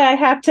 that is why I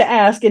have to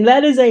ask, and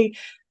that is a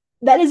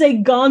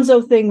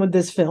gonzo thing with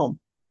this film.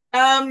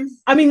 I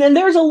mean, and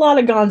there's a lot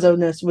of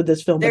gonzo-ness with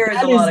this film. There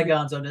is a lot of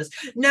gonzo-ness.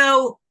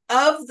 No,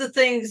 of the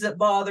things that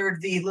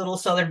bothered the little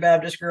Southern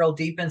Baptist girl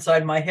deep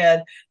inside my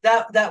head,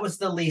 that was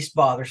the least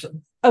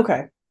bothersome.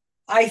 Okay.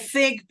 I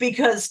think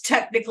because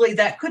technically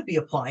that could be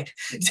applied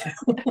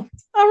All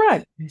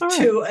right.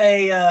 to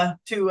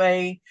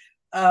a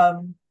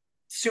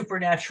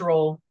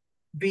supernatural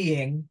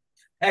being.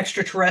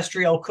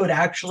 Extraterrestrial could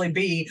actually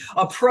be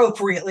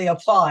appropriately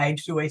applied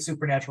to a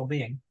supernatural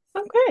being.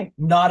 Okay.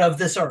 Not of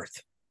this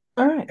earth.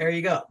 All right. There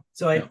you go.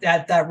 So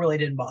that really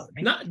didn't bother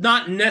me.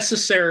 Not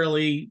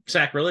necessarily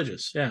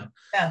sacrilegious. Yeah.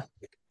 Yeah.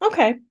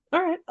 Okay.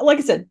 All right. Like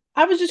I said,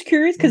 I was just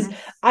curious because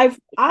I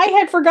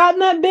had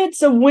forgotten that bit.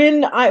 So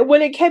when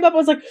it came up, I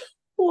was like,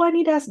 oh, I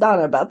need to ask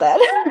Donna about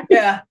that.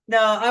 Yeah. No,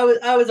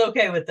 I was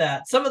okay with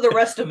that. Some of the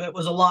rest of it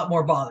was a lot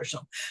more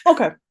bothersome.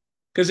 Okay.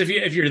 Because if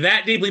you're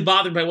that deeply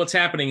bothered by what's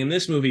happening in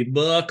this movie,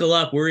 buckle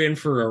up. We're in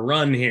for a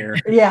run here.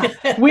 Yeah.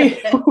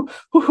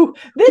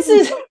 This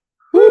is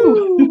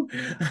woo,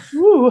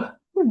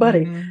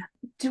 buddy.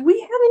 Do we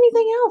have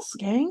anything else,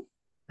 gang?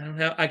 I don't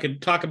know. I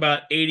could talk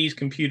about 80s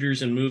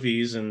computers and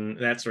movies and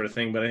that sort of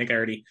thing, but I think I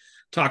already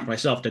talked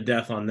myself to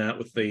death on that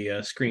with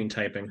the screen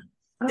typing.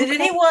 Did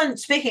anyone,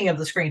 speaking of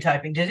the screen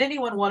typing, did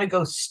anyone want to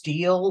go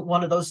steal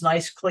one of those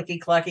nice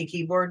clicky-clacky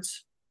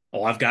keyboards?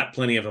 Oh, I've got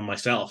plenty of them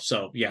myself.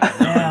 So yeah,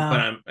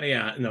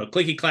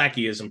 clicky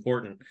clacky is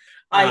important.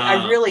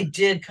 I really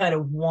did kind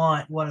of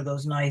want one of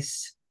those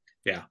nice,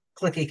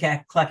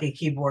 clicky clacky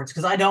keyboards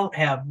because I don't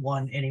have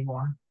one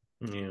anymore.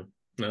 Yeah,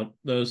 no,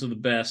 those are the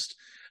best.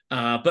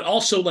 But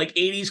also like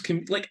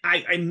 80s,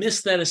 I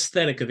miss that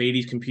aesthetic of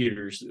 80s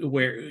computers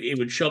where it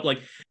would show up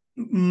like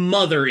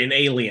Mother in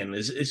Alien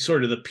is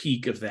sort of the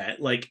peak of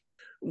that. Like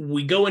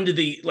we go into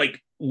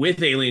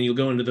with Alien, you'll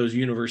go into those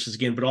universes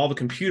again, but all the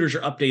computers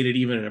are updated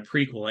even in a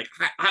prequel. Like,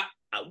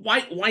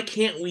 why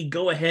can't we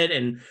go ahead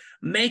and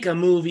make a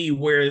movie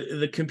where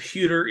the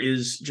computer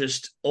is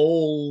just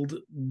old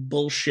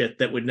bullshit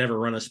that would never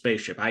run a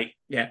spaceship?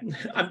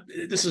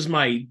 This is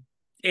my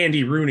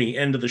Andy Rooney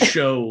end of the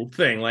show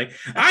thing. Like,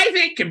 I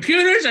think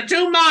computers are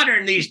too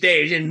modern these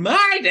days. In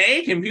my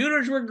day,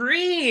 computers were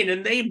green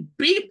and they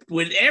beeped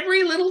with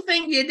every little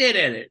thing you did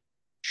in it.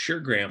 Sure,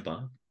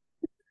 Grandpa.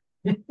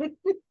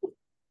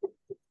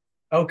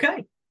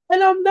 Okay.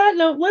 And on that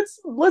note,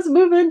 let's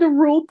move into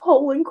rule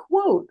polling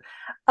quote.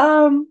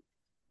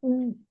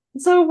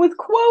 So with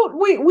quote,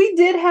 we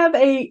did have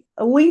a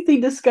lengthy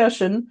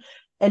discussion,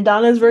 and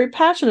Donna is very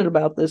passionate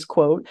about this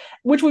quote,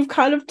 which we've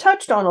kind of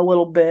touched on a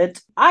little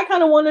bit. I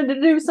kind of wanted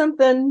to do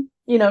something,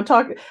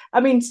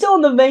 still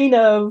in the vein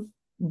of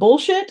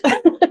bullshit,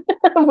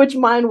 which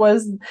mine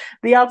was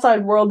the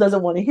outside world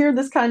doesn't want to hear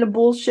this kind of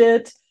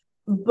bullshit.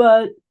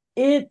 But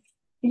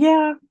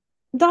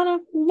Donna,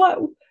 why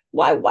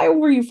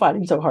were you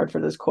fighting so hard for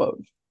this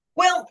quote?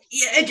 Well,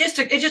 it just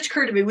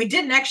occurred to me we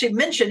didn't actually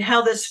mention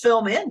how this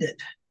film ended.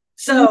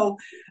 So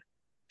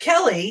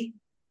Kelly,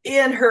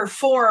 in her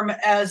form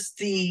as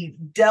the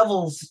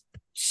devil's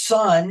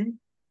son,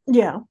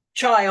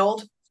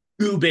 child,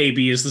 goo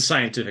baby is the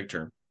scientific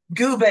term.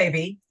 Goo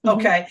baby,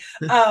 okay,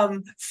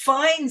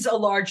 finds a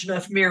large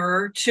enough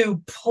mirror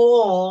to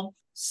pull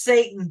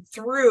Satan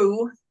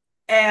through,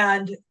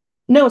 and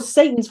no,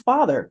 Satan's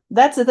father.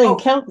 That's the thing.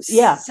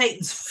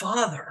 Satan's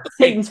father.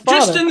 Satan's father.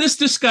 Just in this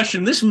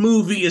discussion, this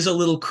movie is a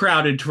little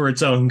crowded for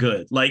its own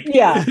good.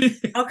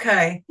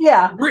 Okay.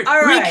 Yeah.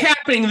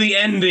 Recapping the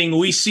ending,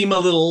 we seem a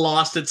little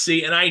lost at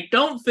sea, and I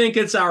don't think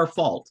it's our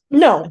fault.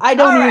 No, I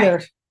don't either.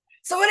 Right.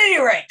 So at any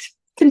rate.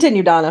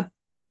 Continue, Donna.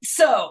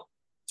 So,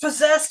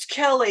 possessed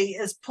Kelly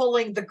is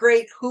pulling the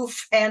great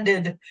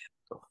hoof-handed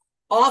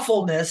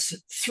awfulness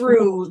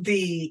through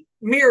the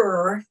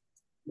mirror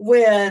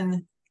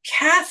when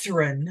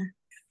Catherine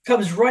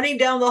comes running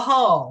down the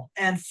hall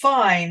and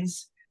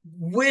finds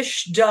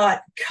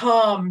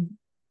Wish.com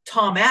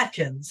Tom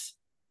Atkins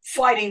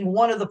fighting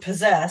one of the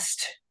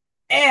possessed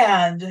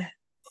and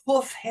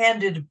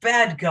hoof-handed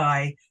bad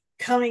guy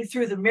coming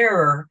through the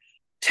mirror.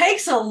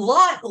 Takes a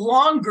lot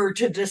longer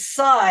to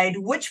decide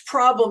which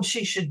problem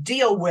she should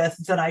deal with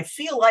than I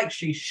feel like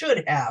she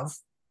should have.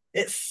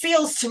 It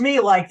feels to me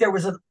like there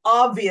was an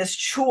obvious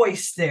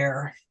choice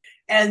there.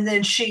 And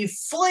then she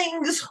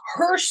flings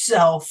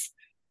herself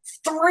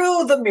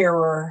through the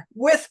mirror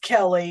with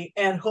Kelly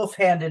and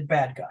hoof-handed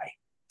bad guy.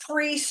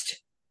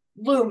 Priest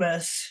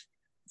Loomis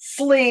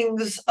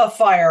flings a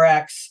fire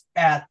axe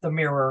at the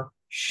mirror,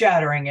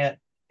 shattering it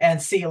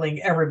and sealing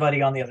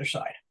everybody on the other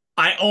side.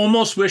 I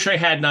almost wish I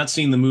had not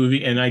seen the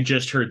movie and I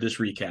just heard this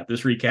recap.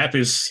 This recap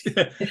is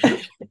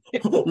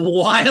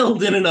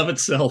wild in and of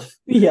itself.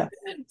 Yeah.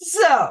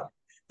 So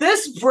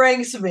this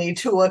brings me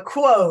to a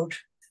quote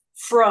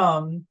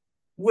from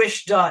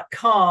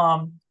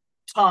Wish.com,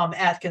 Tom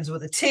Atkins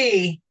with a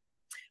T.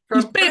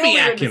 He's Baby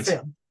Atkins.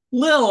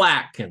 Little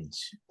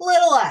Atkins.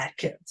 Little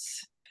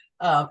Atkins.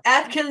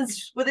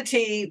 Atkins with a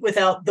T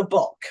without the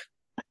bulk.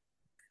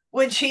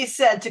 When she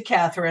said to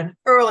Catherine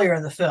earlier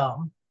in the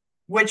film,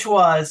 which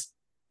was,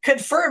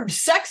 confirmed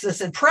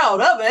sexist and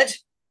proud of it.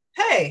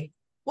 Hey,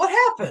 what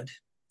happened?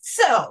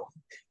 So,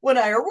 when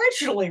I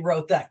originally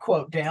wrote that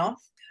quote down,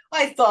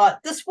 I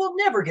thought this will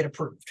never get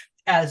approved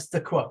as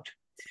the quote.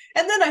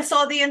 And then I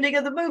saw the ending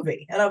of the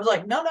movie and I was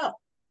like, no,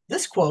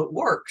 this quote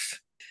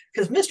works.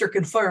 Because Mr.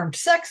 Confirmed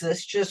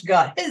Sexist just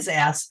got his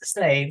ass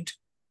saved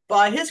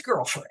by his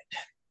girlfriend.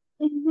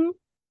 Mm-hmm.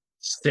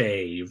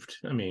 Saved.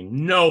 I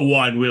mean, no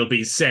one will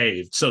be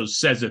saved, so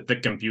says it the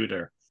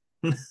computer.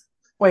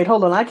 Wait,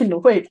 hold on. I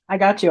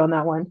got you on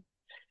that one.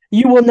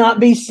 You will not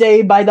be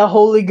saved by the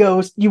Holy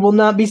Ghost. You will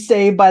not be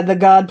saved by the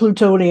god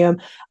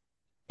Plutonium.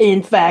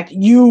 In fact,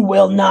 you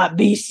will not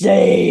be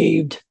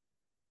saved.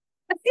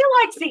 I feel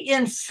like the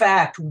in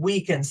fact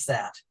weakens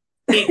that.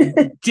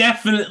 It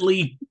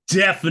definitely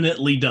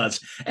does.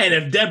 And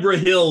if Deborah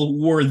Hill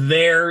were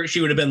there,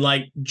 she would have been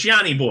like,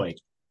 Johnny boy.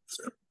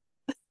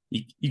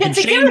 You can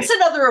change. Give us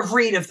another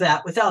read of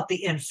that without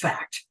the in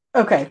fact.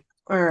 Okay.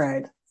 All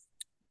right.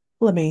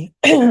 Let me.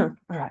 All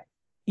right.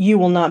 You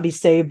will not be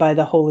saved by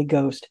the Holy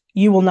Ghost.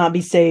 You will not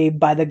be saved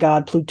by the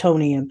god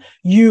Plutonium.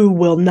 You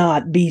will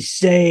not be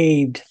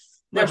saved.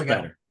 There Much we go.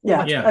 better.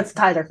 Yeah, Yeah. That's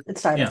tighter.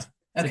 It's tighter. Yeah.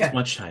 Okay. It's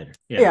much tighter.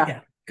 Yeah.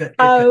 Good.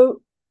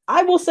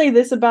 I will say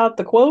this about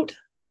the quote.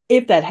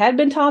 If that had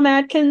been Tom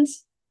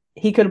Atkins,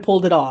 he could have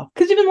pulled it off.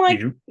 Because you've been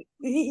like,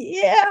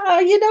 yeah,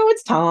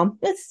 it's Tom.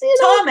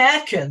 Tom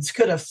Atkins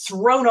could have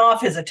thrown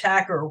off his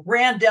attacker,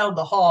 ran down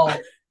the hall,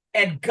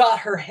 and got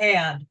her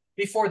hand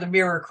before the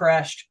mirror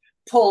crashed,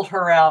 pulled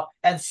her out,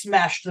 and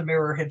smashed the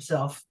mirror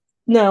himself.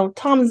 No,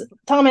 Tom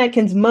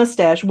Atkins'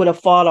 mustache would have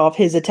fought off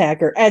his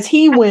attacker as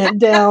he went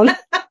down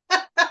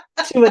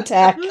to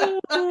attack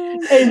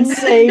and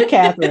save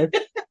Catherine.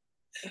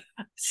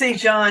 See,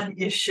 John,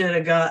 you should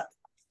have got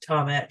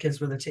Tom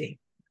Atkins with a T.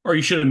 Or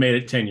you should have made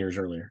it 10 years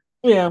earlier.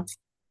 Yeah.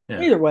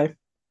 Either way.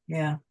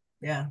 Yeah.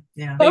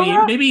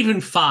 Maybe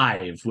even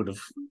 5 would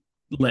have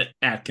let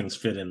Atkins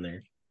fit in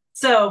there.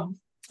 So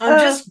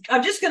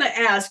I'm just going to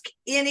ask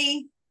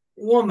any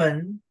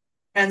woman,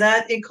 and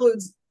that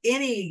includes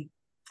any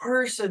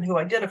person who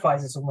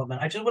identifies as a woman.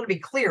 I just want to be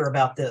clear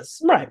about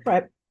this. Right.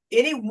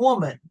 Any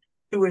woman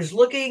who is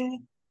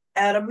looking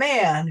at a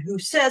man who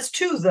says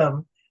to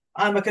them,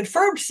 I'm a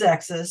confirmed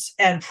sexist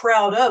and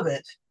proud of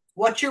it,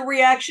 what your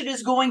reaction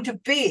is going to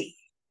be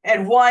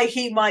and why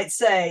he might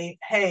say,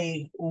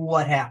 hey,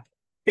 what happened?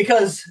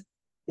 Because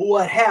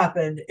what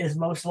happened is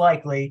most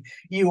likely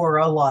you are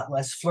a lot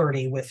less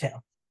flirty with him.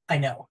 I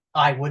know,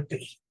 I would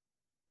be.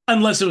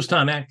 Unless it was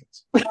Tom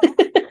Atkins.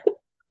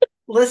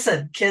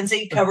 Listen,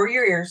 Kenzie, cover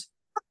your ears.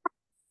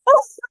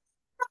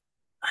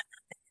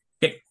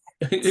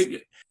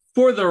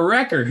 For the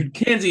record,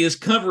 Kenzie is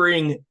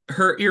covering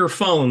her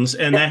earphones,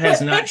 and that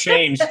has not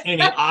changed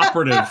any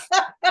operative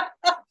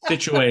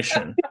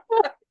situation.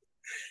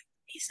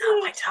 He's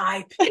not my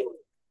type.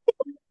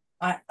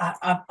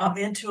 I'm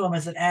into him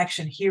as an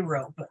action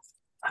hero, but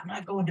I'm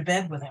not going to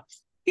bed with him.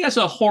 He has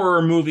a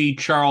horror movie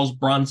Charles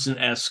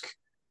Bronson-esque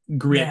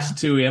grit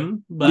to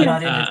him, but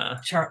not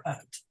into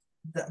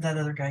that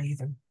other guy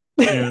either.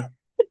 Yeah.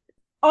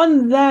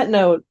 On that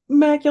note,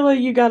 Macula,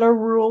 you got a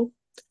rule.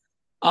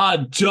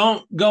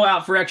 Don't go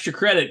out for extra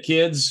credit,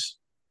 kids.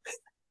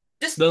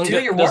 Just do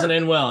your work. Doesn't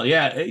end well.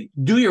 Yeah,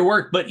 do your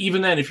work, but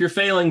even then, if you're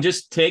failing,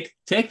 just take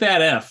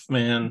that F,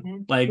 man.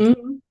 Mm-hmm. Like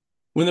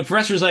when the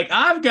professor's like,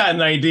 "I've got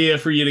an idea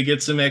for you to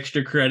get some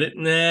extra credit."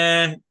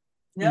 Nah,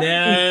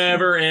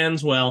 never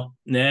ends well.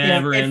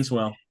 Never ends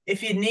well.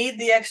 If you need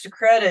the extra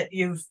credit,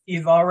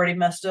 you've already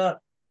messed up.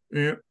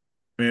 Yeah.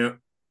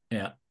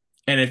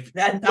 And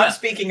I'm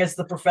speaking as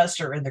the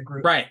professor in the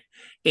group, right?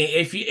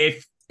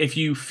 If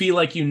you feel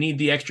like you need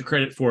the extra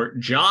credit for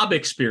job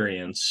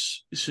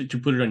experience to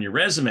put it on your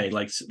resume,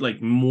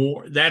 like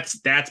more, that's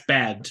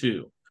bad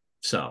too.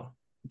 So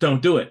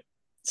don't do it.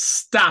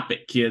 Stop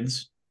it,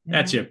 kids.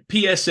 That's your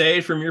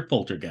PSA from your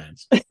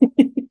poltergeist.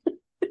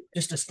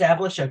 Just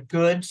establish a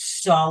good,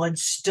 solid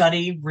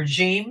study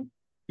regime.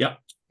 Yep.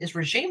 Is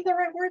regime the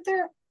right word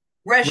there?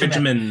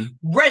 Regimen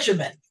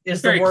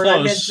is very the word close.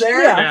 I meant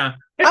there. Yeah.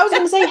 I was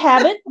going to say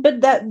habit,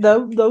 but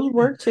those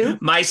work too.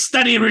 My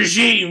study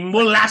regime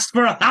will last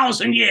for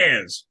 1,000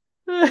 years.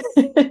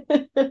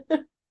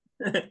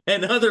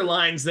 And other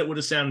lines that would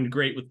have sounded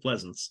great with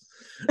Pleasance.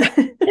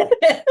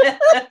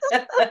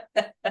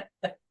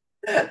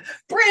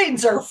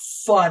 Brains are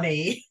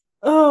funny.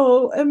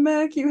 Oh, and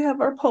Mac, you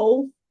have our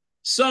poll.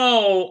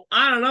 So,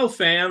 I don't know,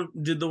 fam.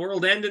 Did the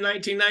world end in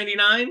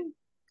 1999?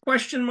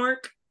 Question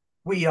mark.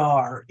 We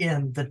are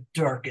in the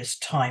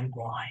darkest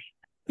timeline.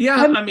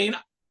 Yeah, I mean,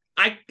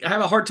 I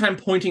have a hard time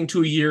pointing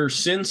to a year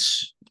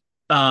since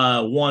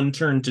 1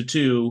 turned to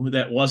 2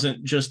 that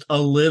wasn't just a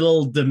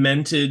little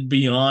demented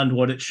beyond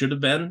what it should have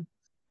been.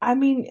 I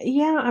mean,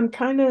 I'm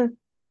kind of,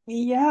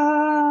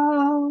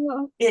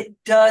 It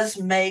does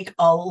make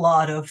a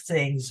lot of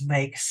things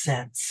make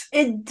sense.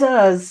 It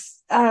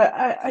does.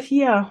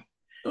 Yeah.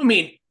 I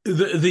mean,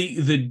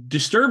 the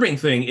disturbing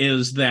thing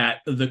is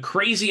that the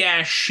crazy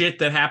ass shit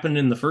that happened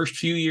in the first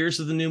few years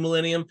of the new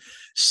millennium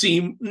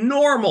seem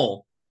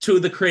normal to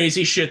the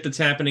crazy shit that's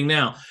happening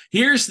now.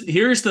 Here's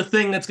the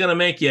thing that's going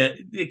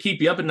to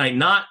keep you up at night.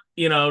 Not,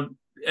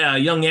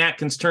 young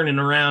Atkins turning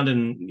around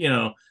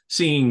and,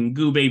 seeing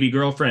Goo Baby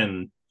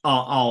Girlfriend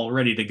all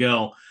ready to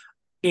go.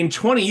 In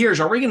 20 years,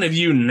 are we going to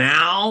view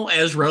now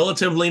as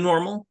relatively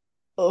normal?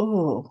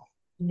 Oh,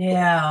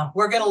 yeah.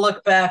 We're going to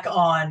look back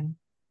on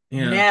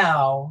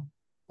now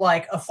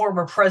like a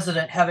former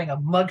president having a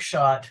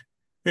mugshot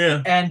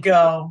and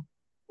go,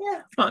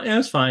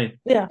 that's fine.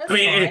 Yeah. That's I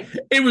mean,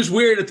 it was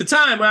weird at the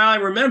time. Well, I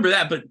remember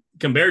that, but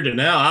compared to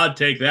now, I'd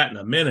take that in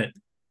a minute.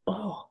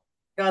 Oh,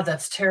 God,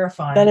 that's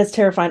terrifying. That is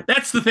terrifying.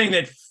 That's the thing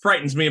that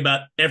frightens me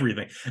about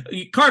everything.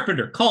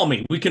 Carpenter, call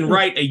me. We can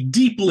write a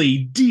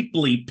deeply,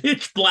 deeply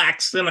pitch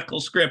black cynical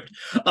script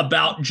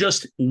about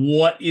just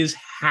what is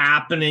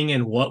happening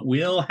and what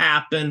will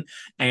happen.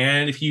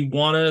 And if you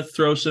want to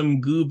throw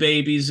some goo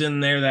babies in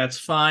there, that's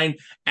fine.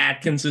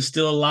 Atkins is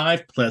still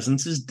alive.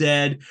 Pleasance is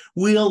dead.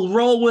 We'll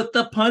roll with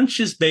the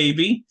punches,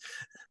 baby.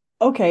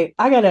 Okay,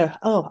 I gotta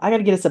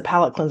get us a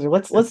palate cleanser.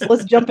 Let's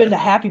jump into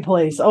Happy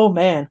Place. Oh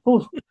man.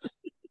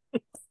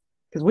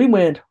 Because we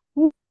went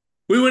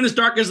as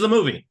dark as the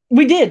movie.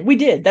 We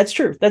did. That's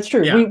true.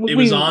 Yeah, it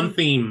was on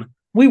theme.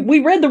 We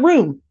read the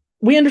room.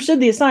 We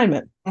understood the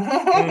assignment.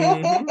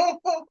 Mm-hmm.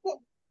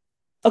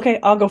 Okay,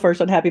 I'll go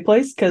first on Happy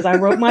Place because I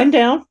wrote mine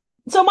down.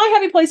 So my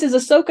Happy Place is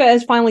Ahsoka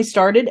has finally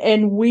started,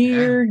 and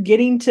we're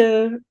getting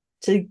to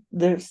see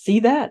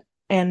that.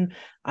 And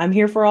I'm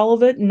here for all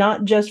of it,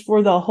 not just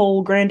for the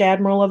whole Grand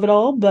Admiral of it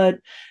all, but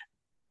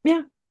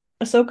yeah,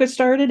 Ahsoka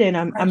started, and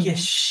I'm you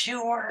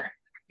sure?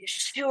 You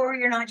sure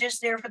you're not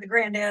just there for the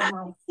Grand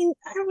Admiral?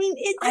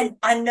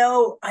 I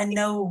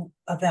know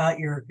about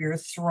your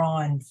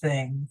Thrawn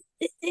thing.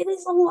 It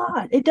is a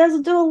lot. It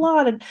does do a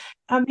lot, and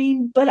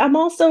but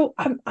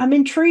I'm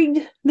intrigued.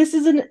 This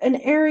is an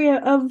area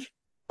of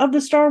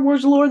the Star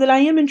Wars lore that I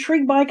am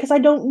intrigued by because I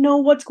don't know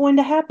what's going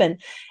to happen.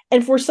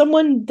 And for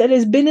someone that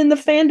has been in the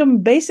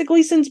fandom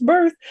basically since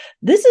birth,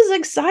 this is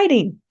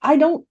exciting. I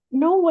don't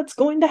know what's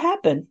going to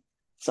happen.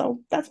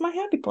 So that's my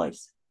Happy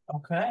Place.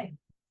 Okay.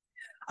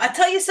 I'll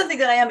tell you something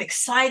that I am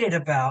excited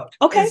about.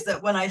 Okay. Is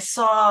that when I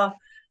saw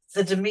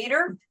the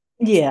Demeter,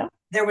 there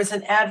was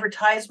an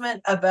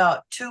advertisement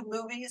about 2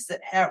 movies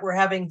that were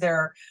having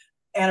their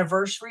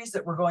anniversaries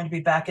that were going to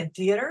be back in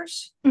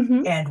theaters.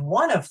 Mm-hmm. And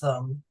one of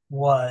them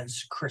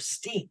was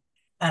Christine.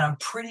 And I'm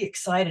pretty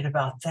excited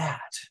about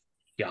that.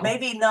 Yeah.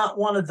 Maybe not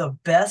one of the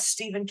best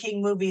Stephen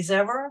King movies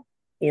ever.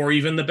 Or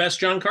even the best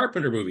John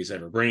Carpenter movies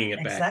ever, bringing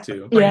it back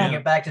to. Bringing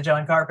it back to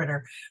John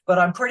Carpenter. But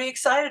I'm pretty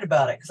excited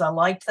about it because I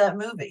liked that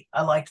movie.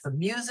 I liked the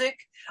music.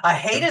 I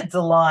hated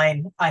the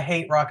line, I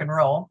hate rock and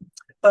roll.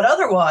 But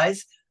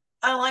otherwise,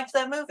 I liked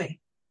that movie.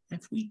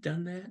 Have we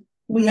done that?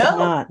 We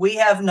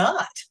have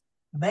not.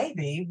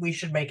 Maybe we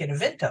should make an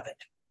event of it.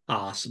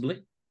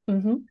 Possibly.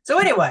 Mm-hmm. So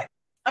anyway,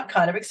 I'm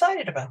kind of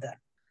excited about that.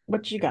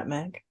 What you got,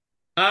 Mag?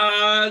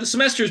 The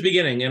semester is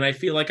beginning, and I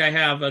feel like I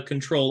have a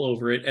control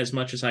over it as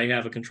much as I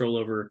have a control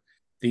over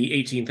the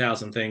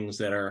 18,000 things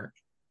that are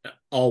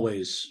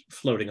always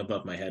floating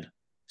above my head.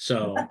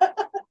 So,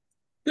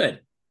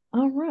 good.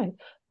 All right.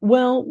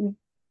 Well,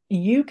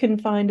 you can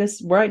find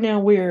us right now.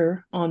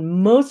 We're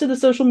on most of the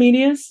social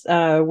medias.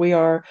 We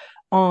are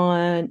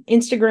on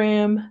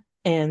Instagram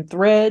and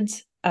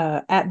Threads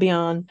at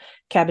Beyond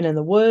Cabin in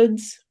the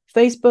Woods.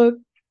 Facebook,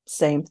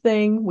 same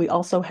thing. We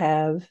also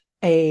have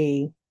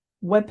a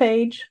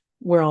webpage.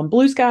 We're on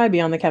Blue Sky,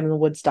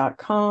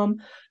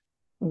 beyondthecabinthewoods.com.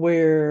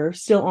 We're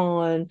still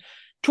on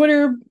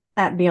Twitter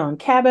at Beyond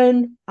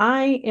Cabin.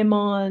 I am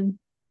on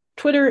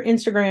Twitter,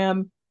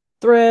 Instagram,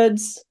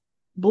 Threads,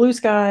 Blue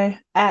Sky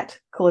at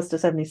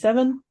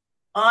Callista77.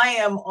 I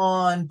am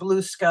on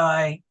Blue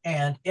Sky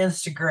and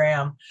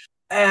Instagram.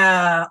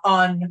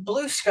 On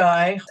Blue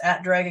Sky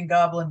at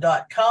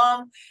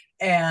dragongoblin.com,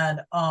 and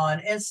on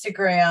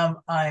Instagram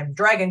I'm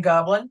Dragon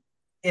Goblin.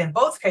 In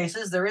both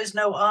cases, there is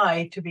no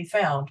I to be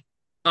found.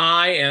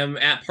 I am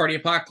at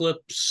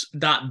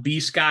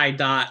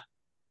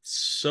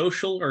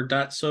partyapocalypse.bsky.social or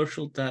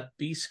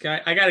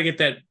 .social.bsky. I got to get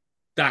that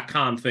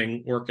 .com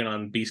thing working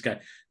on bsky,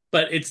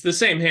 but it's the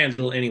same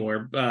handle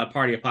anywhere.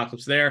 Party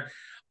Apocalypse there.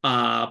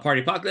 Party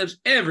Apocalypse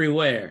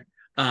everywhere.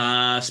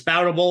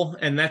 Spoutable,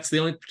 and that's the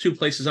only 2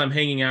 places I'm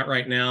hanging out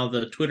right now.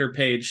 The Twitter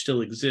page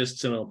still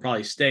exists and it'll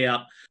probably stay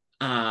up,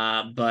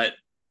 but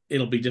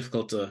it'll be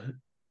difficult to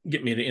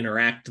get me to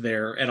interact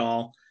there at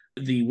all.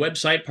 The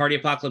website,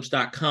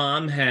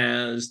 partyapocalypse.com,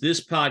 has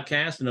this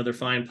podcast and other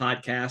fine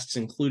podcasts,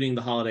 including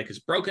The Holodeck is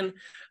Broken,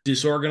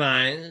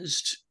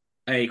 Disorganized,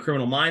 a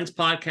Criminal Minds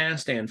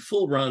podcast, and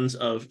full runs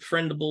of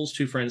Friendables,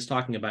 2 friends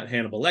talking about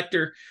Hannibal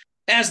Lecter,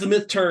 As the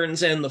Myth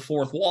Turns, and The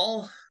Fourth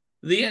Wall.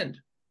 The end.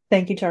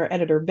 Thank you to our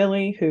editor,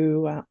 Billy,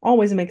 who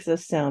always makes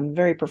us sound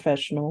very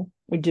professional.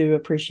 We do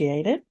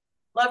appreciate it.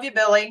 Love you,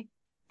 Billy.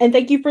 And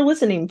thank you for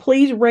listening.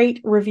 Please rate,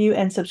 review,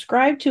 and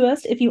subscribe to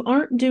us if you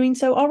aren't doing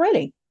so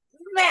already.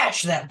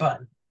 Mash that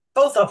button.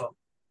 Both of them.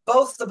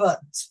 Both the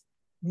buttons.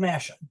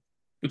 Mash them.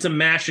 It's a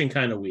mashing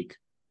kind of week.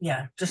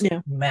 Yeah, just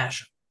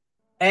mash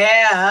them.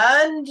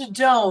 And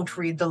don't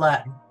read the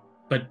Latin.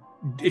 But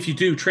if you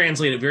do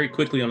translate it very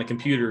quickly on a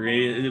computer,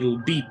 it'll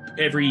beep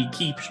every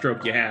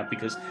keystroke you have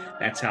because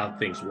that's how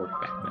things work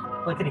back then.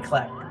 Clickety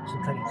clack.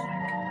 Clickety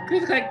clack.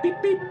 Clickety clack, beep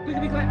beep.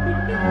 Clickety clack, beep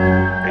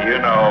beep. Do you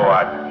know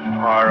what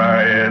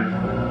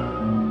horror is?